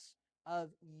reminds us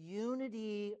of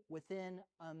unity within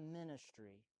a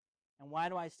ministry. And why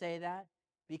do I say that?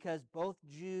 Because both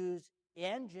Jews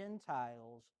and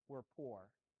Gentiles were poor.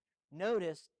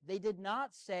 Notice they did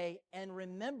not say, and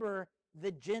remember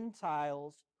the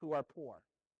Gentiles who are poor.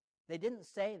 They didn't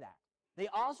say that. They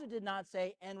also did not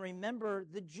say, and remember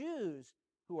the Jews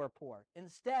who are poor.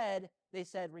 Instead, they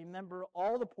said, remember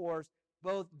all the poor,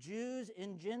 both Jews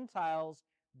and Gentiles,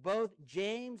 both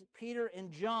James, Peter,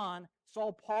 and John,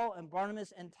 Saul, Paul, and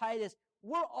Barnabas, and Titus.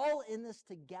 We're all in this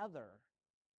together.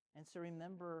 And so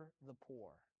remember the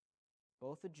poor,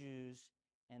 both the Jews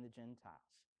and the Gentiles.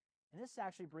 And this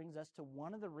actually brings us to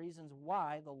one of the reasons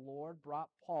why the Lord brought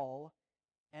Paul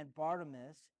and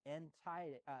Barnabas and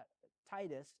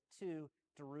Titus to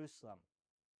Jerusalem.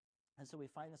 And so we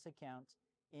find this account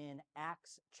in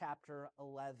Acts chapter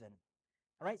 11.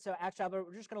 All right, so Acts chapter,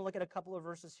 we're just going to look at a couple of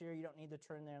verses here. You don't need to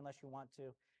turn there unless you want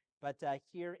to. But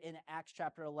here in Acts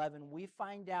chapter 11, we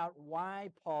find out why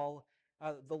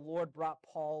the Lord brought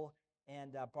Paul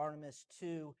and Barnabas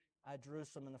to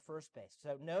Jerusalem in the first place.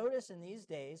 So notice in these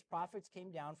days, prophets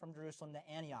came down from Jerusalem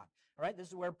to Antioch. All right, this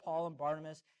is where Paul and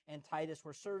Barnabas and Titus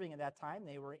were serving at that time.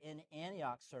 They were in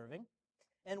Antioch serving.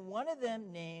 And one of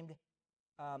them, named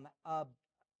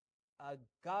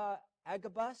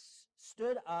Agabus,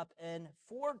 stood up and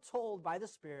foretold by the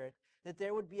Spirit that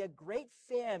there would be a great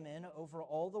famine over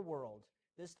all the world.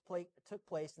 This took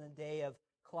place in the day of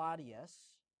Claudius.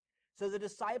 So the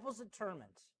disciples determined,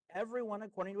 everyone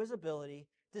according to his ability,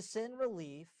 to send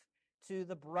relief to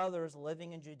the brothers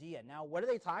living in Judea. Now, what are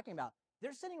they talking about?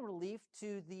 They're sending relief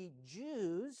to the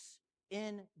Jews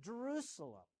in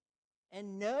Jerusalem.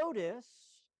 And notice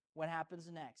what happens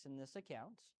next in this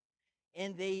account.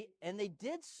 And they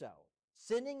did so,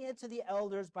 sending it to the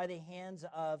elders by the hands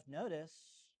of, notice,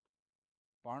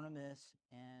 Barnabas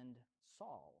and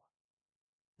Saul.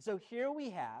 So here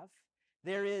we have,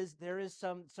 there is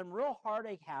some real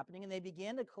heartache happening, and they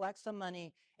began to collect some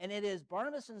money, and it is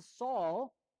Barnabas and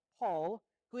Paul,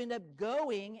 who end up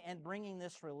going and bringing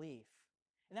this relief.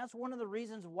 And that's one of the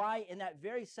reasons why in that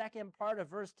very second part of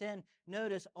verse 10,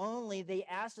 notice, only they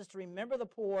asked us to remember the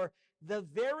poor, the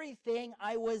very thing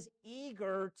I was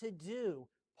eager to do.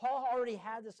 Paul already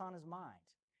had this on his mind.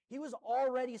 He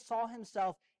already saw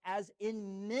himself as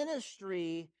in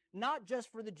ministry, not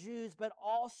just for the Jews, but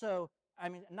also,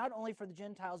 not only for the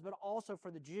Gentiles, but also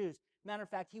for the Jews. Matter of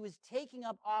fact, he was taking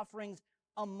up offerings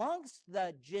amongst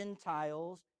the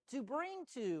Gentiles to bring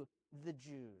to the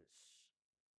Jews.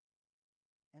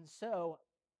 And so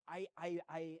I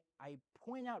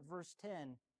point out verse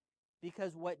 10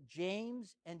 because what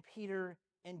James and Peter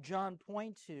and John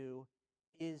point to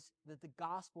is that the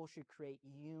gospel should create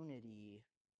unity,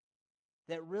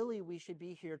 that really we should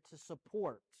be here to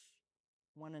support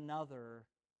one another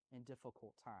in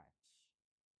difficult times.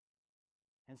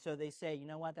 And so they say, you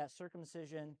know what, that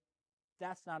circumcision,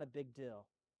 that's not a big deal.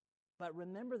 But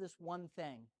remember this one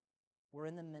thing, we're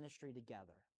in the ministry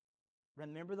together.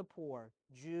 Remember the poor,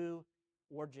 Jew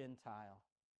or Gentile.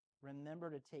 Remember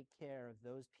to take care of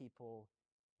those people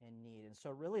in need. And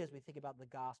so really as we think about the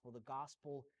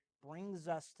gospel brings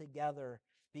us together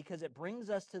because it brings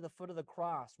us to the foot of the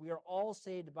cross. We are all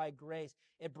saved by grace.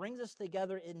 It brings us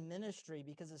together in ministry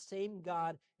because the same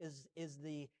God is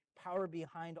the power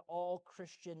behind all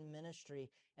Christian ministry.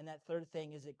 And that third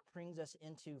thing is it brings us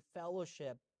into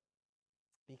fellowship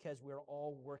because we're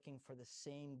all working for the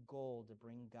same goal to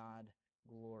bring God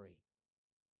glory.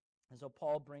 And so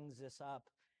Paul brings this up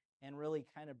and really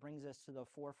kind of brings us to the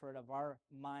forefront of our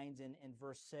minds in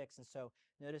verse 6. And so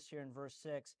notice here in verse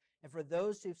 6, and for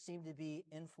those who seem to be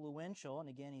influential, and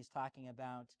again, he's talking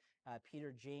about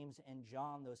Peter, James, and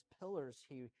John, those pillars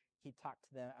he talked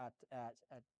to them,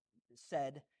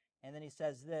 said, and then he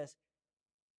says this,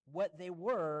 what they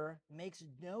were makes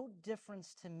no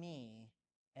difference to me.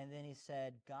 And then he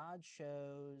said, God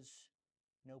shows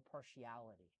no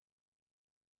partiality.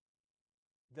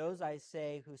 Those, I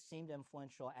say, who seemed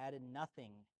influential added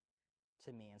nothing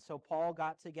to me. And so Paul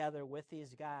got together with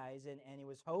these guys, and he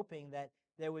was hoping that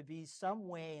there would be some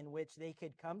way in which they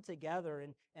could come together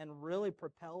and really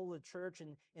propel the church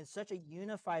in such a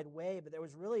unified way. But there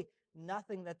was really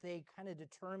nothing that they kind of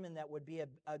determined that would be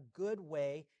a good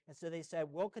way. And so they said,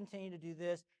 we'll continue to do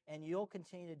this, and you'll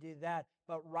continue to do that.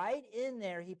 But right in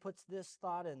there, he puts this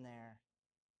thought in there.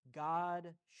 God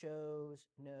shows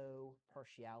no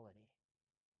partiality.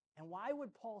 And why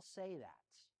would Paul say that?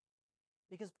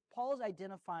 Because Paul is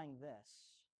identifying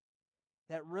this,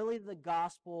 that really the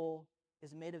gospel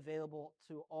is made available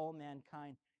to all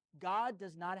mankind. God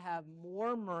does not have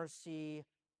more mercy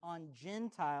on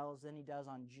Gentiles than he does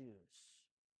on Jews.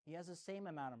 He has the same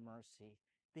amount of mercy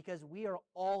because we are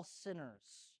all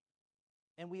sinners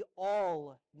and we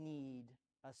all need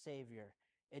a Savior.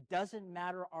 It doesn't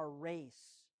matter our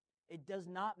race. It does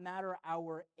not matter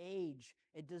our age.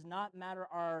 It does not matter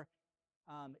our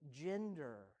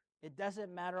gender. It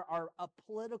doesn't matter our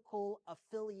political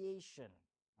affiliation.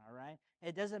 All right?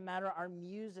 It doesn't matter our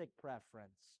music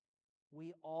preference.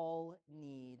 We all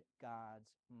need God's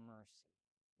mercy.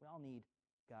 We all need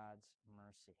God's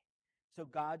mercy. So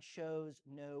God shows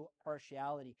no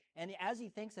partiality. And as he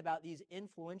thinks about these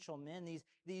influential men,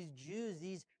 these Jews,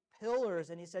 these pillars,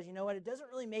 and he says, you know what, it doesn't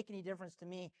really make any difference to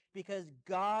me because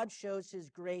God shows his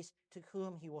grace to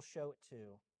whom he will show it to.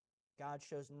 God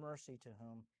shows mercy to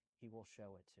whom he will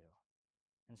show it to.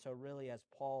 And so really, as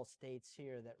Paul states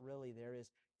here, that really there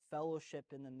is fellowship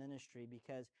in the ministry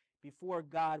because before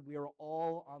God, we are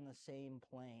all on the same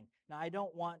plane. Now, I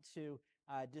don't want to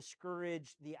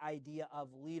discourage the idea of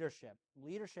leadership.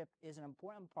 Leadership is an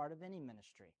important part of any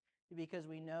ministry because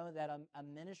we know that a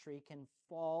ministry can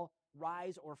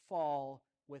rise or fall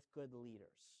with good leaders.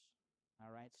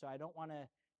 All right, so I don't want to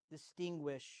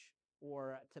distinguish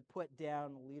or to put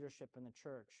down leadership in the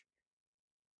church.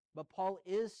 But Paul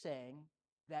is saying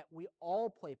that we all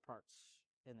play parts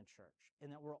in the church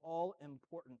and that we're all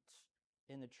important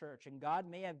in the church. And God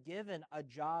may have given a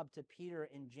job to Peter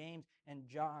and James and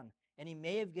John, and he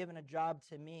may have given a job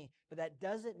to me, but that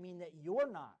doesn't mean that you're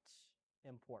not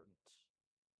important.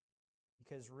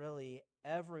 Because really,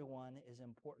 everyone is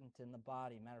important in the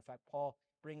body. Matter of fact, Paul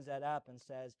brings that up and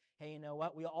says, hey, you know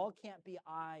what? We all can't be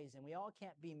eyes, and we all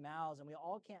can't be mouths, and we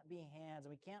all can't be hands,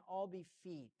 and we can't all be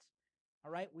feet.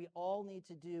 All right? We all need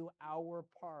to do our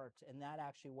part, and that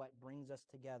actually what brings us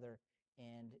together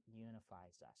and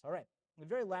unifies us. All right. The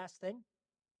very last thing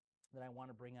that I want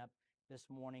to bring up this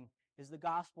morning is the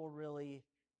gospel really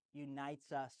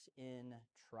unites us in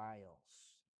trials.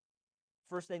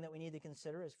 First thing that we need to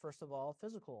consider is, first of all,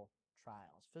 physical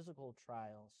trials. Physical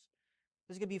trials.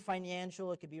 This could be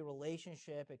financial, it could be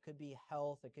relationship, it could be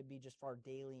health, it could be just our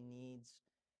daily needs.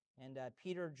 And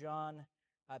Peter,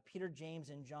 James,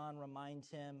 and John remind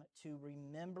him to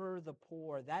remember the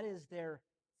poor. That is their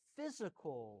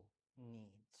physical needs.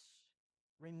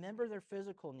 Remember their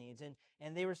physical needs.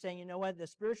 And they were saying, you know what, the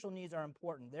spiritual needs are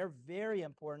important. They're very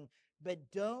important, but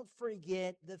don't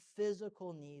forget the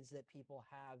physical needs that people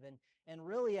have. And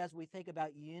really, as we think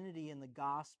about unity in the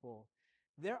gospel,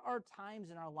 there are times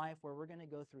in our life where we're going to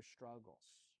go through struggles.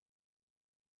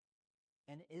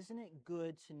 And isn't it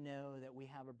good to know that we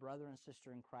have a brother and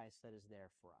sister in Christ that is there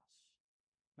for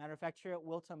us? Matter of fact, here at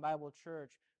Wilton Bible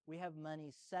Church, we have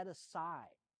money set aside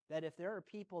that if there are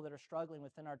people that are struggling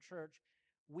within our church,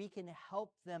 we can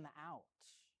help them out.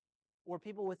 Or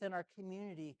people within our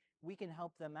community, we can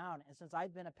help them out. And since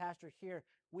I've been a pastor here,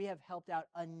 we have helped out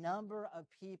a number of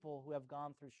people who have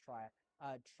gone through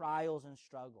trials and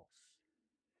struggles.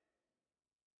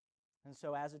 And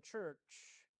so as a church,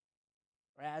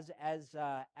 or as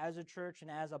a church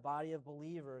and as a body of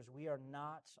believers, we are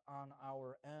not on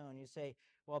our own. You say,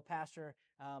 well, Pastor,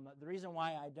 the reason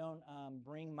why I don't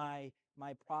bring my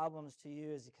problems to you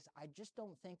is because I just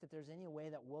don't think that there's any way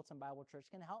that Wilton Bible Church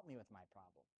can help me with my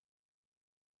problem.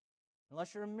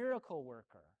 Unless you're a miracle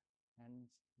worker. And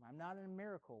I'm not a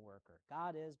miracle worker.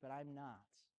 God is, but I'm not.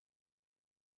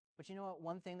 But you know what?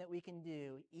 One thing that we can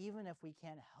do, even if we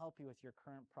can't help you with your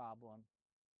current problem,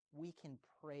 we can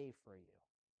pray for you.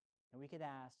 And we could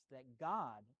ask that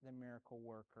God, the miracle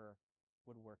worker,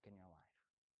 would work in your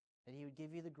life. That he would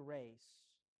give you the grace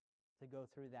to go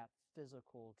through that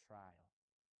physical trial,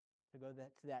 to go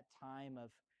to that time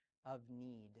of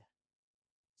need.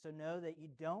 So know that you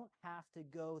don't have to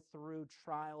go through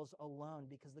trials alone,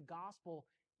 because the gospel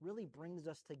really brings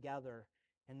us together.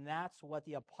 And that's what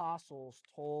the apostles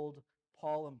told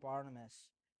Paul and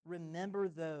Barnabas. Remember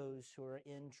those who are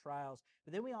in trials.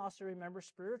 But then we also remember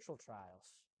spiritual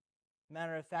trials.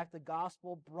 Matter of fact, the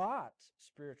gospel brought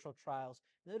spiritual trials.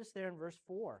 Notice there in verse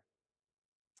 4.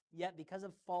 Yet because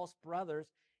of false brothers,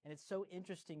 and it's so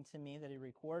interesting to me that he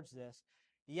records this,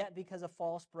 yet because of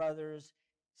false brothers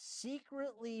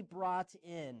secretly brought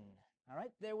in, all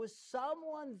right, there was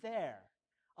someone there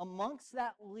amongst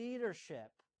that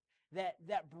leadership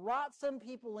that brought some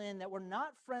people in that were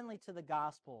not friendly to the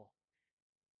gospel.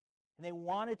 And they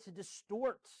wanted to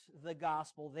distort the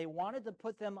gospel. They wanted to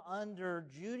put them under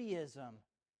Judaism.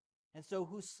 And so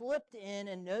who slipped in,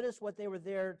 and notice what they were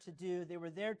there to do. They were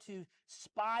there to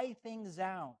spy things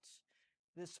out,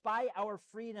 to spy our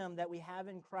freedom that we have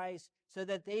in Christ, so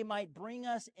that they might bring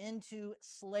us into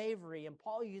slavery. And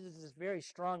Paul uses this very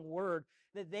strong word,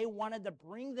 that they wanted to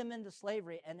bring them into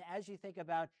slavery. And as you think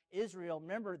about Israel,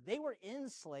 remember, they were in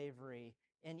slavery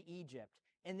in Egypt,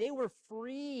 and they were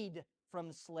freed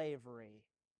from slavery.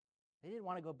 They didn't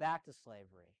want to go back to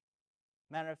slavery.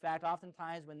 Matter of fact,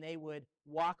 oftentimes when they would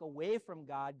walk away from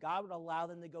God, God would allow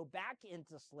them to go back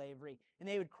into slavery. And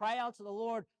they would cry out to the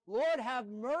Lord, Lord, have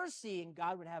mercy. And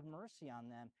God would have mercy on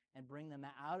them and bring them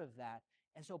out of that.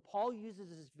 And so Paul uses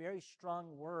this very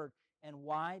strong word. And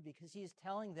why? Because he's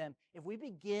telling them, if we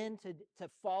begin to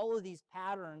follow these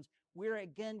patterns, we're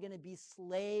again going to be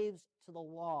slaves to the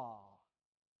law.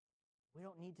 We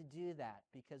don't need to do that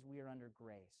because we are under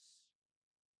grace.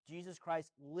 Jesus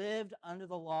Christ lived under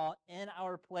the law in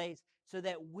our place so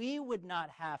that we would not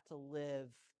have to live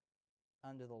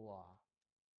under the law.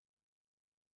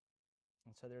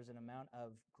 And so there's an amount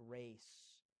of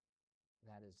grace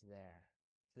that is there.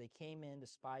 So they came in to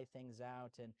spy things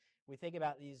out, and we think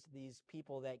about these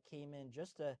people that came in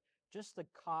just to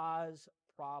cause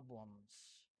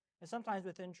problems. And sometimes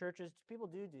within churches, people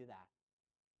do that.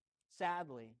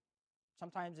 Sadly,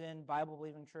 sometimes in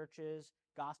Bible-believing churches,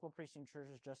 gospel-preaching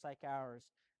churches just like ours,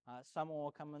 someone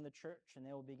will come in the church and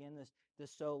they will begin to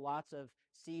sow lots of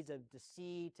seeds of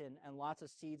deceit and lots of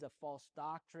seeds of false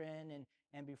doctrine.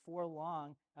 And before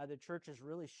long, the church is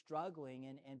really struggling,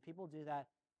 and people do that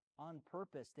on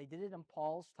purpose. They did it in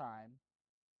Paul's time,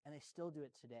 and they still do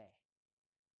it today.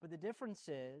 But the difference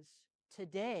is,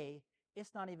 today,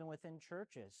 it's not even within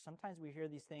churches. Sometimes we hear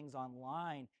these things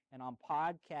online and on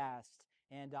podcasts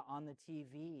and on the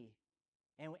TV.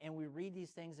 And we read these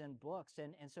things in books.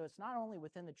 And so it's not only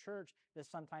within the church that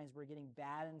sometimes we're getting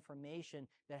bad information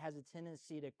that has a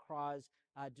tendency to cause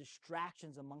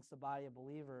distractions amongst the body of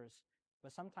believers,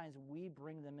 but sometimes we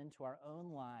bring them into our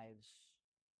own lives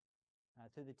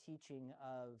through the teaching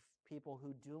of people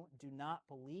who do not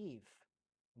believe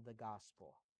the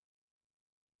gospel.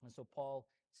 And so Paul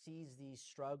sees these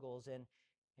struggles, and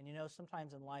you know,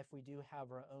 sometimes in life we do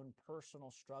have our own personal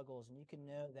struggles, and you can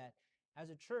know that as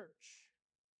a church,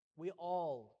 we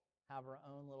all have our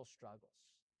own little struggles.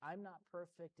 I'm not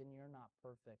perfect and you're not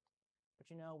perfect,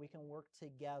 but you know, we can work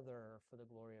together for the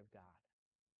glory of God.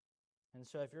 And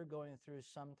so if you're going through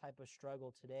some type of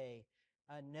struggle today,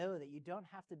 know that you don't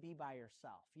have to be by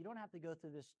yourself. You don't have to go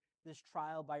through this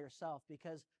trial by yourself,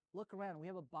 because look around, we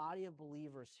have a body of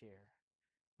believers here.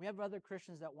 We have other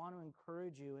Christians that want to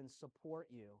encourage you and support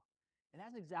you. And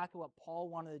that's exactly what Paul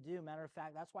wanted to do. Matter of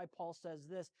fact, that's why Paul says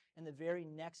this in the very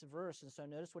next verse. And so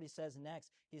notice what he says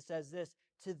next. He says this,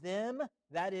 to them,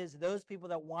 that is, those people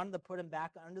that wanted to put him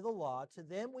back under the law, to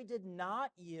them we did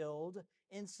not yield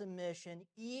in submission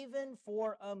even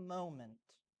for a moment,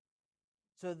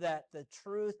 so that the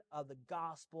truth of the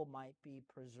gospel might be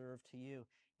preserved to you.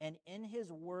 And in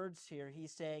his words here,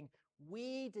 he's saying,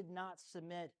 we did not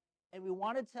submit, and we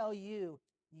want to tell you,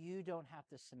 you don't have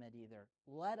to submit either.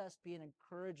 Let us be an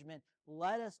encouragement.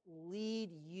 Let us lead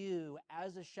you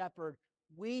as a shepherd.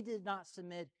 We did not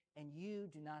submit, and you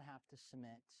do not have to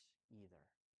submit either.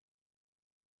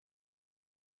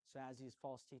 So as these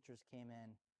false teachers came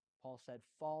in, Paul said,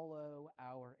 follow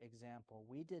our example.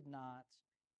 We did not,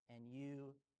 and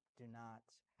you do not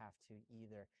have to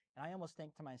either. And I almost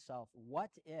think to myself,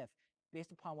 what if,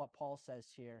 based upon what Paul says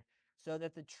here, so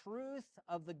that the truth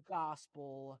of the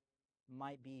gospel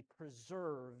might be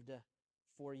preserved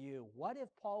for you? What if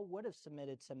Paul would have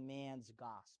submitted to man's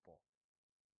gospel?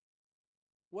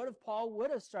 What if Paul would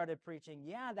have started preaching,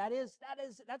 yeah,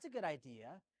 that's a good idea.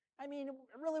 I mean,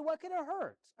 really, what could it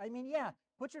hurt? I mean, yeah,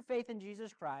 put your faith in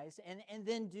Jesus Christ and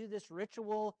then do this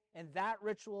ritual and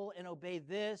obey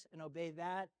this and obey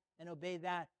that and obey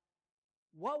that.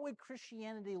 What would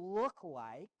Christianity look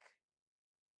like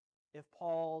if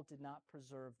Paul did not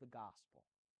preserve the gospel?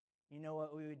 You know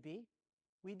what we would be?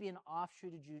 We'd be an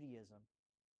offshoot of Judaism.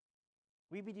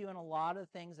 We'd be doing a lot of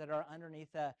things that are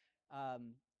underneath the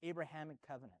Abrahamic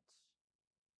covenants.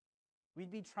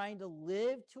 We'd be trying to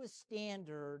live to a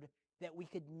standard that we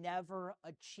could never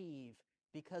achieve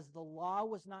because the law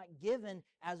was not given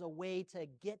as a way to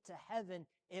get to heaven.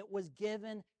 It was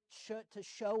given to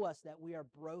show us that we are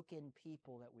broken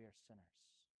people, that we are sinners.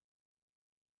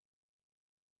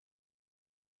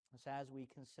 So as we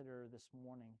consider this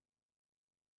morning,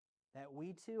 that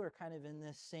we too are kind of in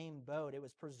this same boat. It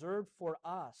was preserved for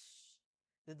us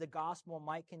that the gospel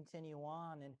might continue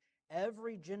on, and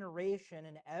every generation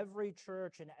and every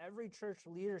church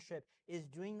leadership is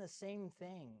doing the same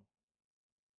thing.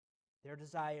 Their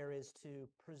desire is to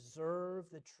preserve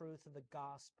the truth of the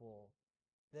gospel,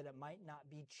 that it might not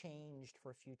be changed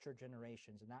for future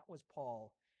generations. And that was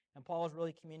Paul. And Paul is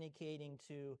really communicating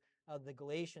to the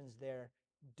Galatians there,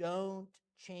 don't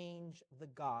change the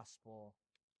gospel.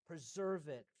 Preserve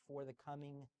it for the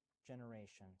coming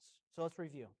generations. So let's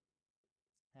review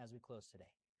as we close today.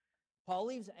 Paul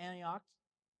leaves Antioch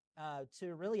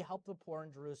to really help the poor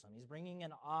in Jerusalem. He's bringing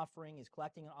an offering. He's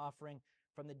collecting an offering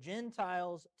from the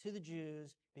Gentiles to the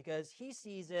Jews because he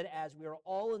sees it as we are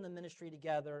all in the ministry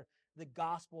together. The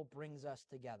gospel brings us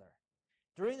together.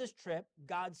 During this trip,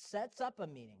 God sets up a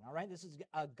meeting, all right? This is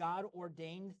a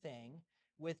God-ordained thing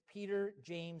with Peter,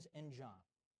 James, and John.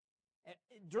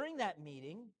 During that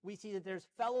meeting, we see that there's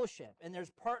fellowship and there's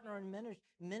partner in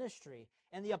ministry.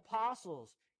 And the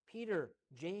apostles, Peter,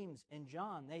 James, and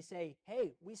John, they say,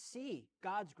 hey, we see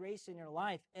God's grace in your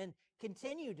life and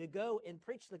continue to go and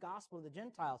preach the gospel to the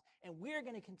Gentiles. And we're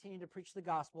going to continue to preach the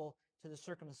gospel to the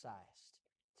circumcised,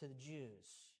 to the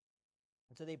Jews.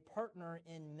 And so they partner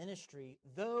in ministry.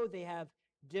 Though they have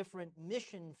different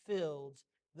mission fields,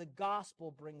 the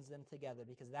gospel brings them together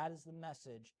because that is the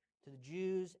message to the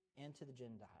Jews and to the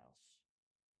Gentiles.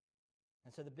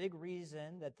 And so the big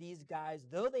reason that these guys,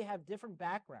 though they have different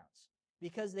backgrounds,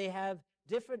 because they have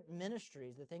different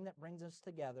ministries, the thing that brings us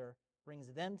together,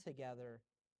 brings them together,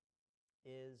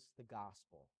 is the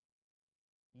gospel.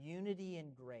 Unity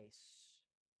in grace,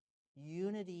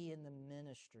 unity in the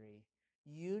ministry,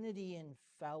 unity in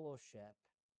fellowship,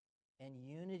 and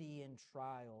unity in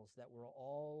trials, that we're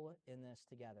all in this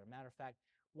together. Matter of fact,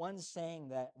 one saying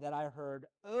that I heard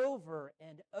over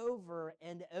and over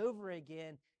and over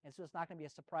again, and so it's not going to be a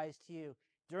surprise to you.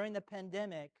 During the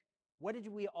pandemic, what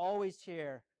did we always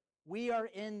hear? We are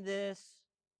in this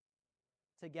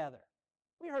together.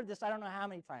 We heard this I don't know how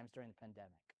many times during the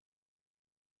pandemic.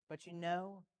 But you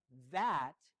know,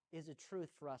 that is a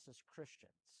truth for us as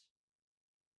Christians.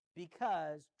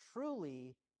 Because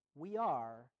truly, we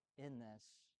are in this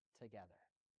together.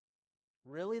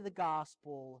 Really, the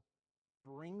gospel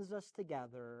brings us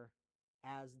together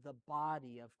as the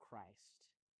body of Christ,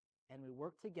 and we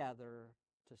work together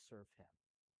to serve him.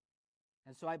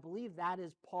 And so I believe that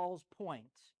is Paul's point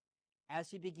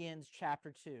as he begins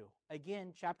chapter 2.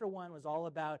 Again, chapter 1 was all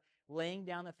about laying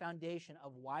down the foundation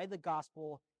of why the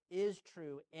gospel is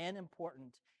true and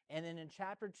important. And then in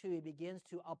chapter 2, he begins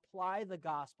to apply the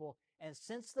gospel. And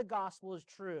since the gospel is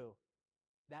true,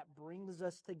 that brings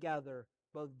us together,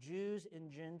 both Jews and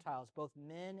Gentiles, both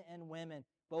men and women,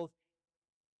 both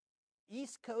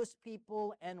East Coast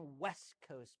people and West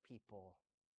Coast people,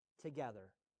 together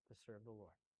to serve the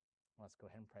Lord. Let's go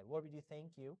ahead and pray. Lord, we do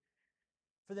thank you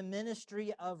for the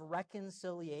ministry of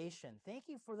reconciliation. Thank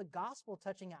you for the gospel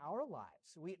touching our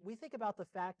lives. We think about the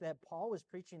fact that Paul was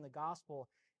preaching the gospel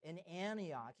in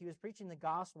Antioch. He was preaching the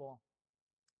gospel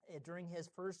during his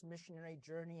first missionary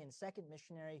journey and second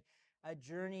missionary a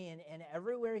journey, and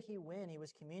everywhere he went, he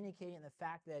was communicating the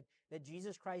fact that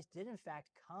Jesus Christ did in fact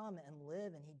come and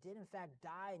live, and he did in fact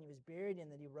die, and he was buried,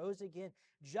 and that he rose again,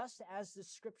 just as the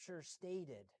scripture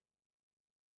stated.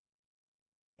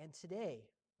 And today,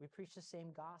 we preach the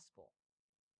same gospel,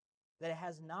 that it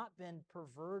has not been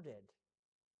perverted,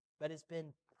 but it's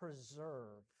been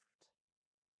preserved.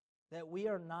 That we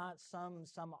are not some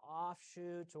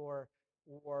offshoot or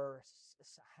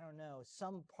I don't know,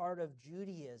 some part of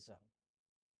Judaism.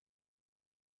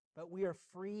 But we are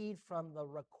freed from the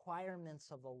requirements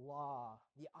of the law,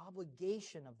 the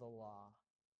obligation of the law,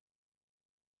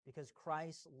 because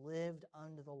Christ lived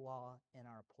under the law in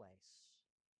our place.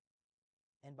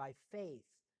 And by faith,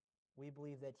 we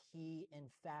believe that he, in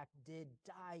fact, did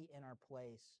die in our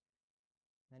place,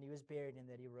 that he was buried, and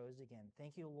that he rose again.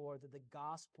 Thank you, Lord, that the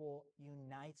gospel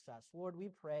unites us. Lord, we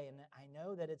pray, and I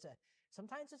know that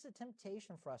sometimes it's a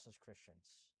temptation for us as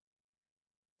Christians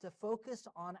to focus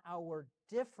on our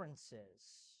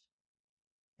differences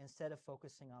instead of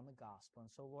focusing on the gospel. And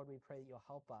so, Lord, we pray that you'll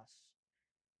help us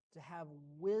to have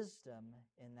wisdom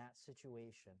in that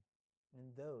situation, in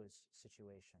those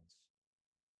situations.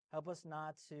 Help us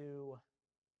not to,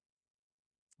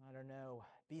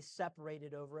 be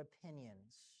separated over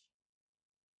opinions,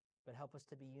 but help us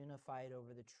to be unified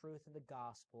over the truth of the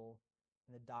gospel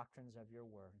and the doctrines of your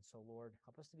word. And so, Lord,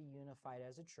 help us to be unified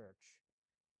as a church,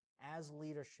 as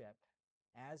leadership,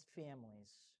 as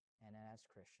families, and as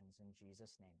Christians. In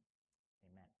Jesus' name,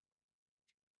 amen.